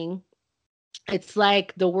streaming, it's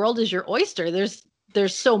like the world is your oyster.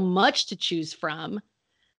 There's so much to choose from.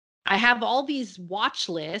 I have all these watch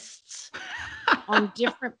lists on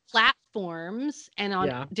different platforms and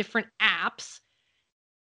on different apps.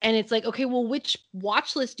 And it's like, okay, well, which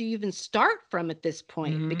watch list do you even start from at this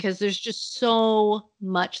point? Because there's just so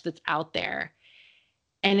much that's out there.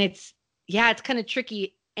 And it's kind of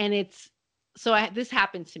tricky. And this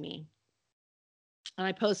happened to me. And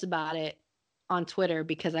I post about it on Twitter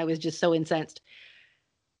because I was just so incensed.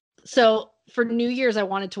 So for New Year's, I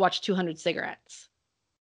wanted to watch 200 Cigarettes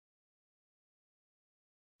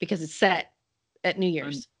because it's set at New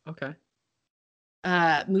Year's. Okay.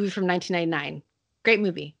 Movie from 1999. Great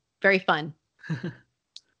movie. Very fun.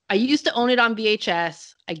 I used to own it on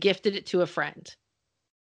VHS. I gifted it to a friend.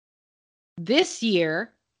 This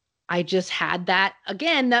year, I just had that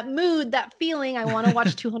mood, that feeling. I want to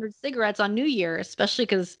watch 200 Cigarettes on New Year, especially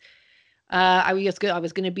because I was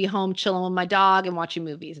going to be home chilling with my dog and watching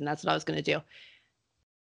movies, and that's what I was going to do.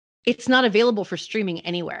 it's not available for streaming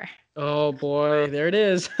anywhere. Oh boy, there it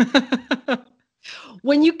is.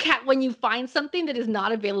 When you find something that is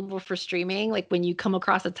not available for streaming, like when you come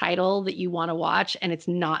across a title that you want to watch and it's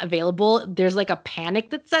not available, there's like a panic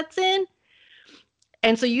that sets in.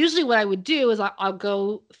 And so usually what I would do is I'll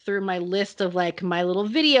go through my list of like my little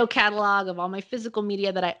video catalog of all my physical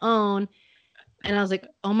media that I own. And I was like,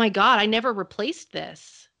 oh my God, I never replaced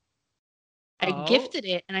this. I gifted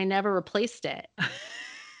it and I never replaced it.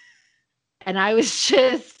 And I was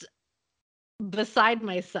just beside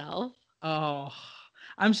myself. Oh,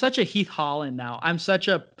 I'm such a Heath Holland now. I'm such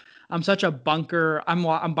a bunker.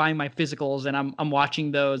 I'm buying my physicals and I'm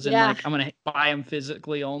watching those and like I'm gonna buy them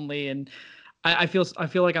physically only. And I feel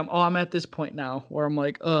like I'm at this point now where I'm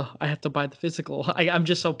like, I have to buy the physical. I'm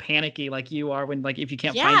just so panicky like you are when like if you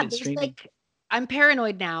can't find it streaming. Like, I'm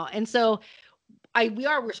paranoid now, and so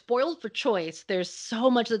we're spoiled for choice. There's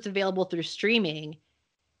so much that's available through streaming.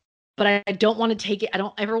 But I don't want to take it. I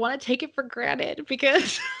don't ever want to take it for granted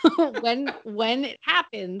because when it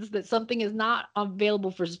happens that something is not available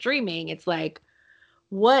for streaming, it's like,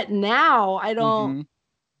 what now? I don't. Mm-hmm.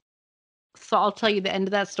 So I'll tell you the end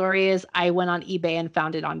of that story is I went on eBay and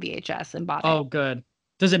found it on VHS and bought it. Oh, good.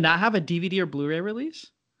 Does it not have a DVD or Blu-ray release?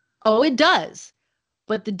 Oh, it does.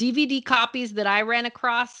 But the DVD copies that I ran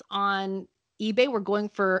across on eBay were going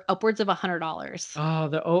for upwards of $100. Oh,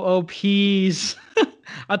 the OOPs.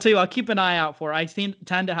 I'll tell you, I'll keep an eye out for. I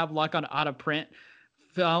tend to have luck on out of print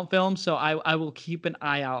film, so I will keep an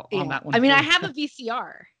eye out on that one. I mean, I have a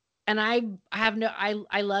VCR, and I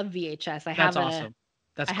love VHS. That's awesome.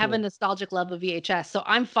 I have a nostalgic love of VHS, so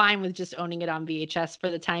I'm fine with just owning it on VHS for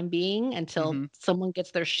the time being until someone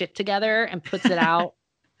gets their shit together and puts it out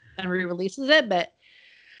and re-releases it. But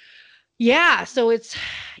yeah, so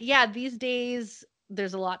these days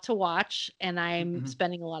there's a lot to watch, and I'm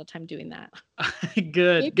spending a lot of time doing that.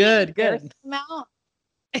 Good. Well,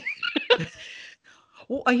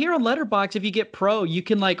 I hear on Letterboxd, if you get Pro, you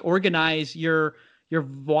can like organize your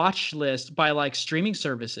watch list by like streaming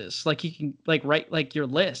services. Like you can like write like your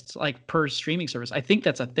lists like per streaming service. I think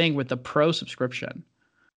that's a thing with the Pro subscription.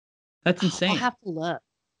 That's insane. I'll have to look.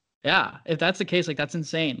 Yeah, if that's the case, like that's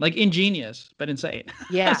insane. Like ingenious, but insane.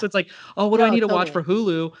 Yeah. So it's like, what do I need to watch for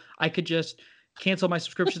Hulu? I could just cancel my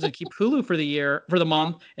subscriptions and keep Hulu for the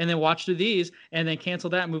month, and then watch through these, and then cancel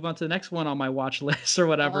that and move on to the next one on my watch list or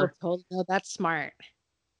whatever. Oh, totally. No, that's smart.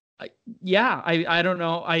 I don't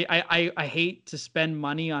know. I hate to spend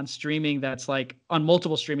money on streaming that's like on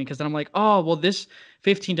multiple streaming, because then I'm like, oh, well, this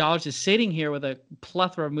 $15 is sitting here with a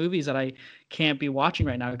plethora of movies that I can't be watching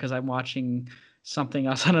right now because I'm watching something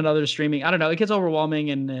else on another streaming. I don't know. It gets overwhelming,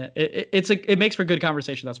 and it makes for good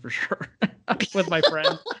conversation. That's for sure with my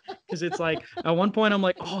friends. Because it's like at one point I'm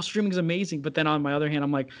like, oh, streaming is amazing, but then on my other hand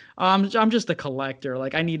I'm like, I'm just a collector.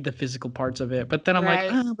 Like I need the physical parts of it. But then I'm like,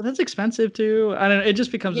 but that's expensive too. I don't know. It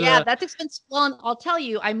just becomes that's expensive. Well, and I'll tell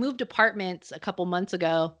you, I moved apartments a couple months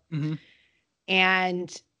ago,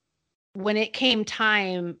 and when it came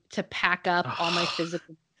time to pack up all my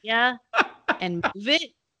physical media and move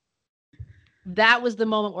it, that was the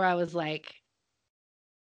moment where I was like,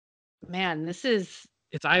 man, it's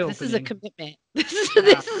eye-opening. This is a commitment. This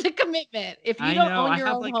is a commitment. If you don't own your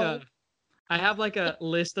own home. I have like a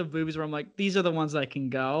list of movies where I'm like, these are the ones that can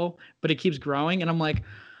go, but it keeps growing, and I'm like,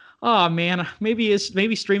 oh man, maybe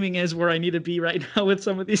streaming is where I need to be right now with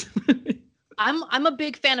some of these movies. I'm a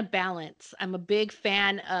big fan of balance. I'm a big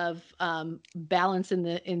fan of balance in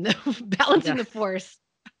the balancing the force.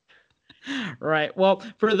 Right. Well,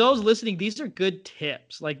 for those listening, these are good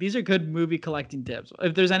tips. Like these are good movie collecting tips.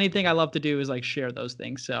 If there's anything I love to do is like share those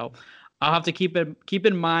things. So I'll have to keep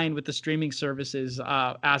in mind with the streaming services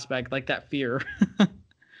aspect, like that fear.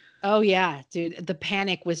 Oh yeah, dude. The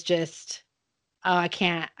panic was just, I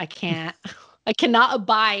cannot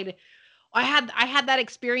abide. I had that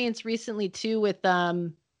experience recently too with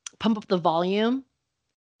Pump Up the Volume.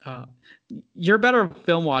 You're a better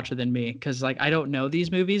film watcher than me, because like I don't know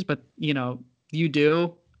these movies, but you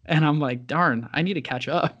do, and I'm like, darn, I need to catch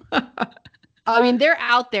up. I mean, they're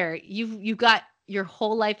out there. You've got your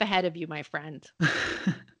whole life ahead of you, my friend.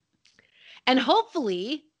 And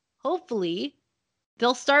hopefully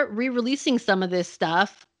they'll start re-releasing some of this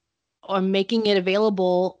stuff or making it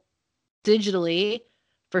available digitally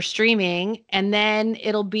for streaming, and then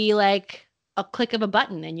it'll be like a click of a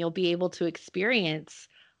button and you'll be able to experience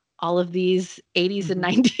all of these 80s and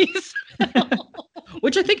 90s.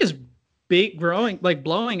 Which I think is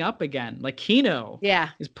blowing up again. Like Kino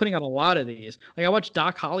is putting out a lot of these. Like I watched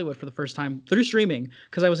Doc Hollywood for the first time through streaming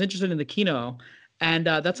because I was interested in the Kino, And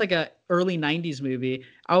that's like a early 90s movie.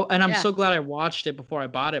 And I'm so glad I watched it before I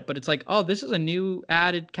bought it. But it's like, oh, this is a new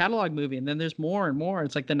added catalog movie. And then there's more and more.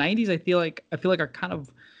 It's like the 90s, I feel like are kind of,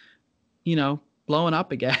 blowing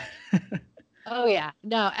up again. Oh, yeah.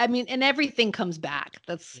 No, I mean, and everything comes back.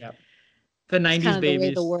 That's the 90s kind of babies. The way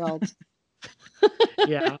of the world.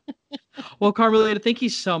 Yeah. Well, Carmelita, thank you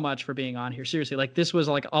so much for being on here. Seriously, like this was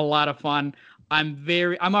like a lot of fun. I'm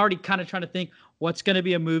already kind of trying to think what's going to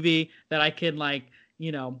be a movie that I could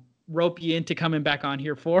rope you into coming back on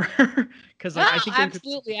here for. Cause like, I think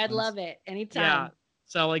absolutely. I'd love it anytime. Yeah.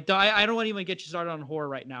 So like, I don't want to even get you started on horror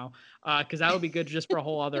right now. Cause that would be good just for a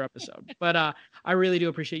whole other episode, but, I really do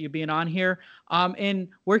appreciate you being on here. And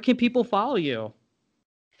where can people follow you?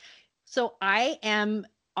 So I am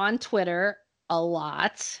on Twitter a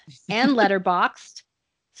lot and Letterboxd,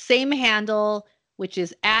 same handle, which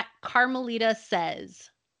is @CarmelitaSays.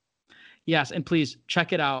 Yes, and please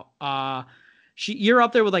check it out. You're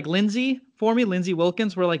up there with like Lindsay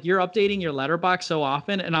Wilkins, where like you're updating your Letterboxd so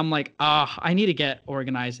often, and I'm like, I need to get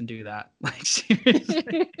organized and do that. Like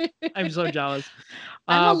seriously, I'm so jealous.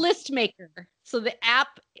 I'm a list maker, so the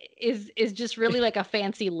app is just really like a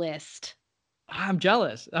fancy list. I'm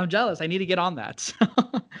jealous. I need to get on that.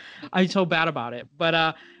 I'm so bad about it. But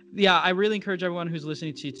I really encourage everyone who's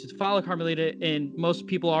listening to follow Carmelita, and most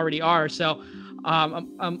people already are. So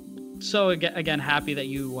I'm so again happy that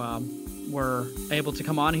you were able to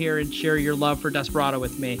come on here and share your love for Desperado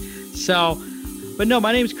with me. So, but no,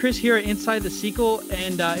 my name is Chris here at Inside the Sequel,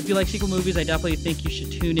 and if you like sequel movies, I definitely think you should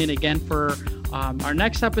tune in again for our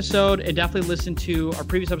next episode, and definitely listen to our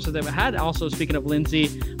previous episode that we had. Also, speaking of Lindsay,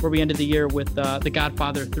 where we ended the year with The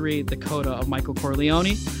Godfather 3, The Coda of Michael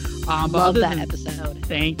Corleone. Love that episode.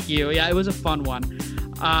 Thank you. Yeah, it was a fun one.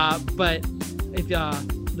 But if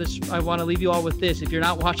I want to leave you all with this. If you're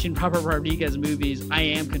not watching Robert Rodriguez movies, I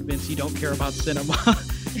am convinced you don't care about cinema.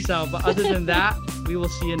 So, but other than that, we will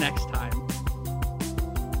see you next time.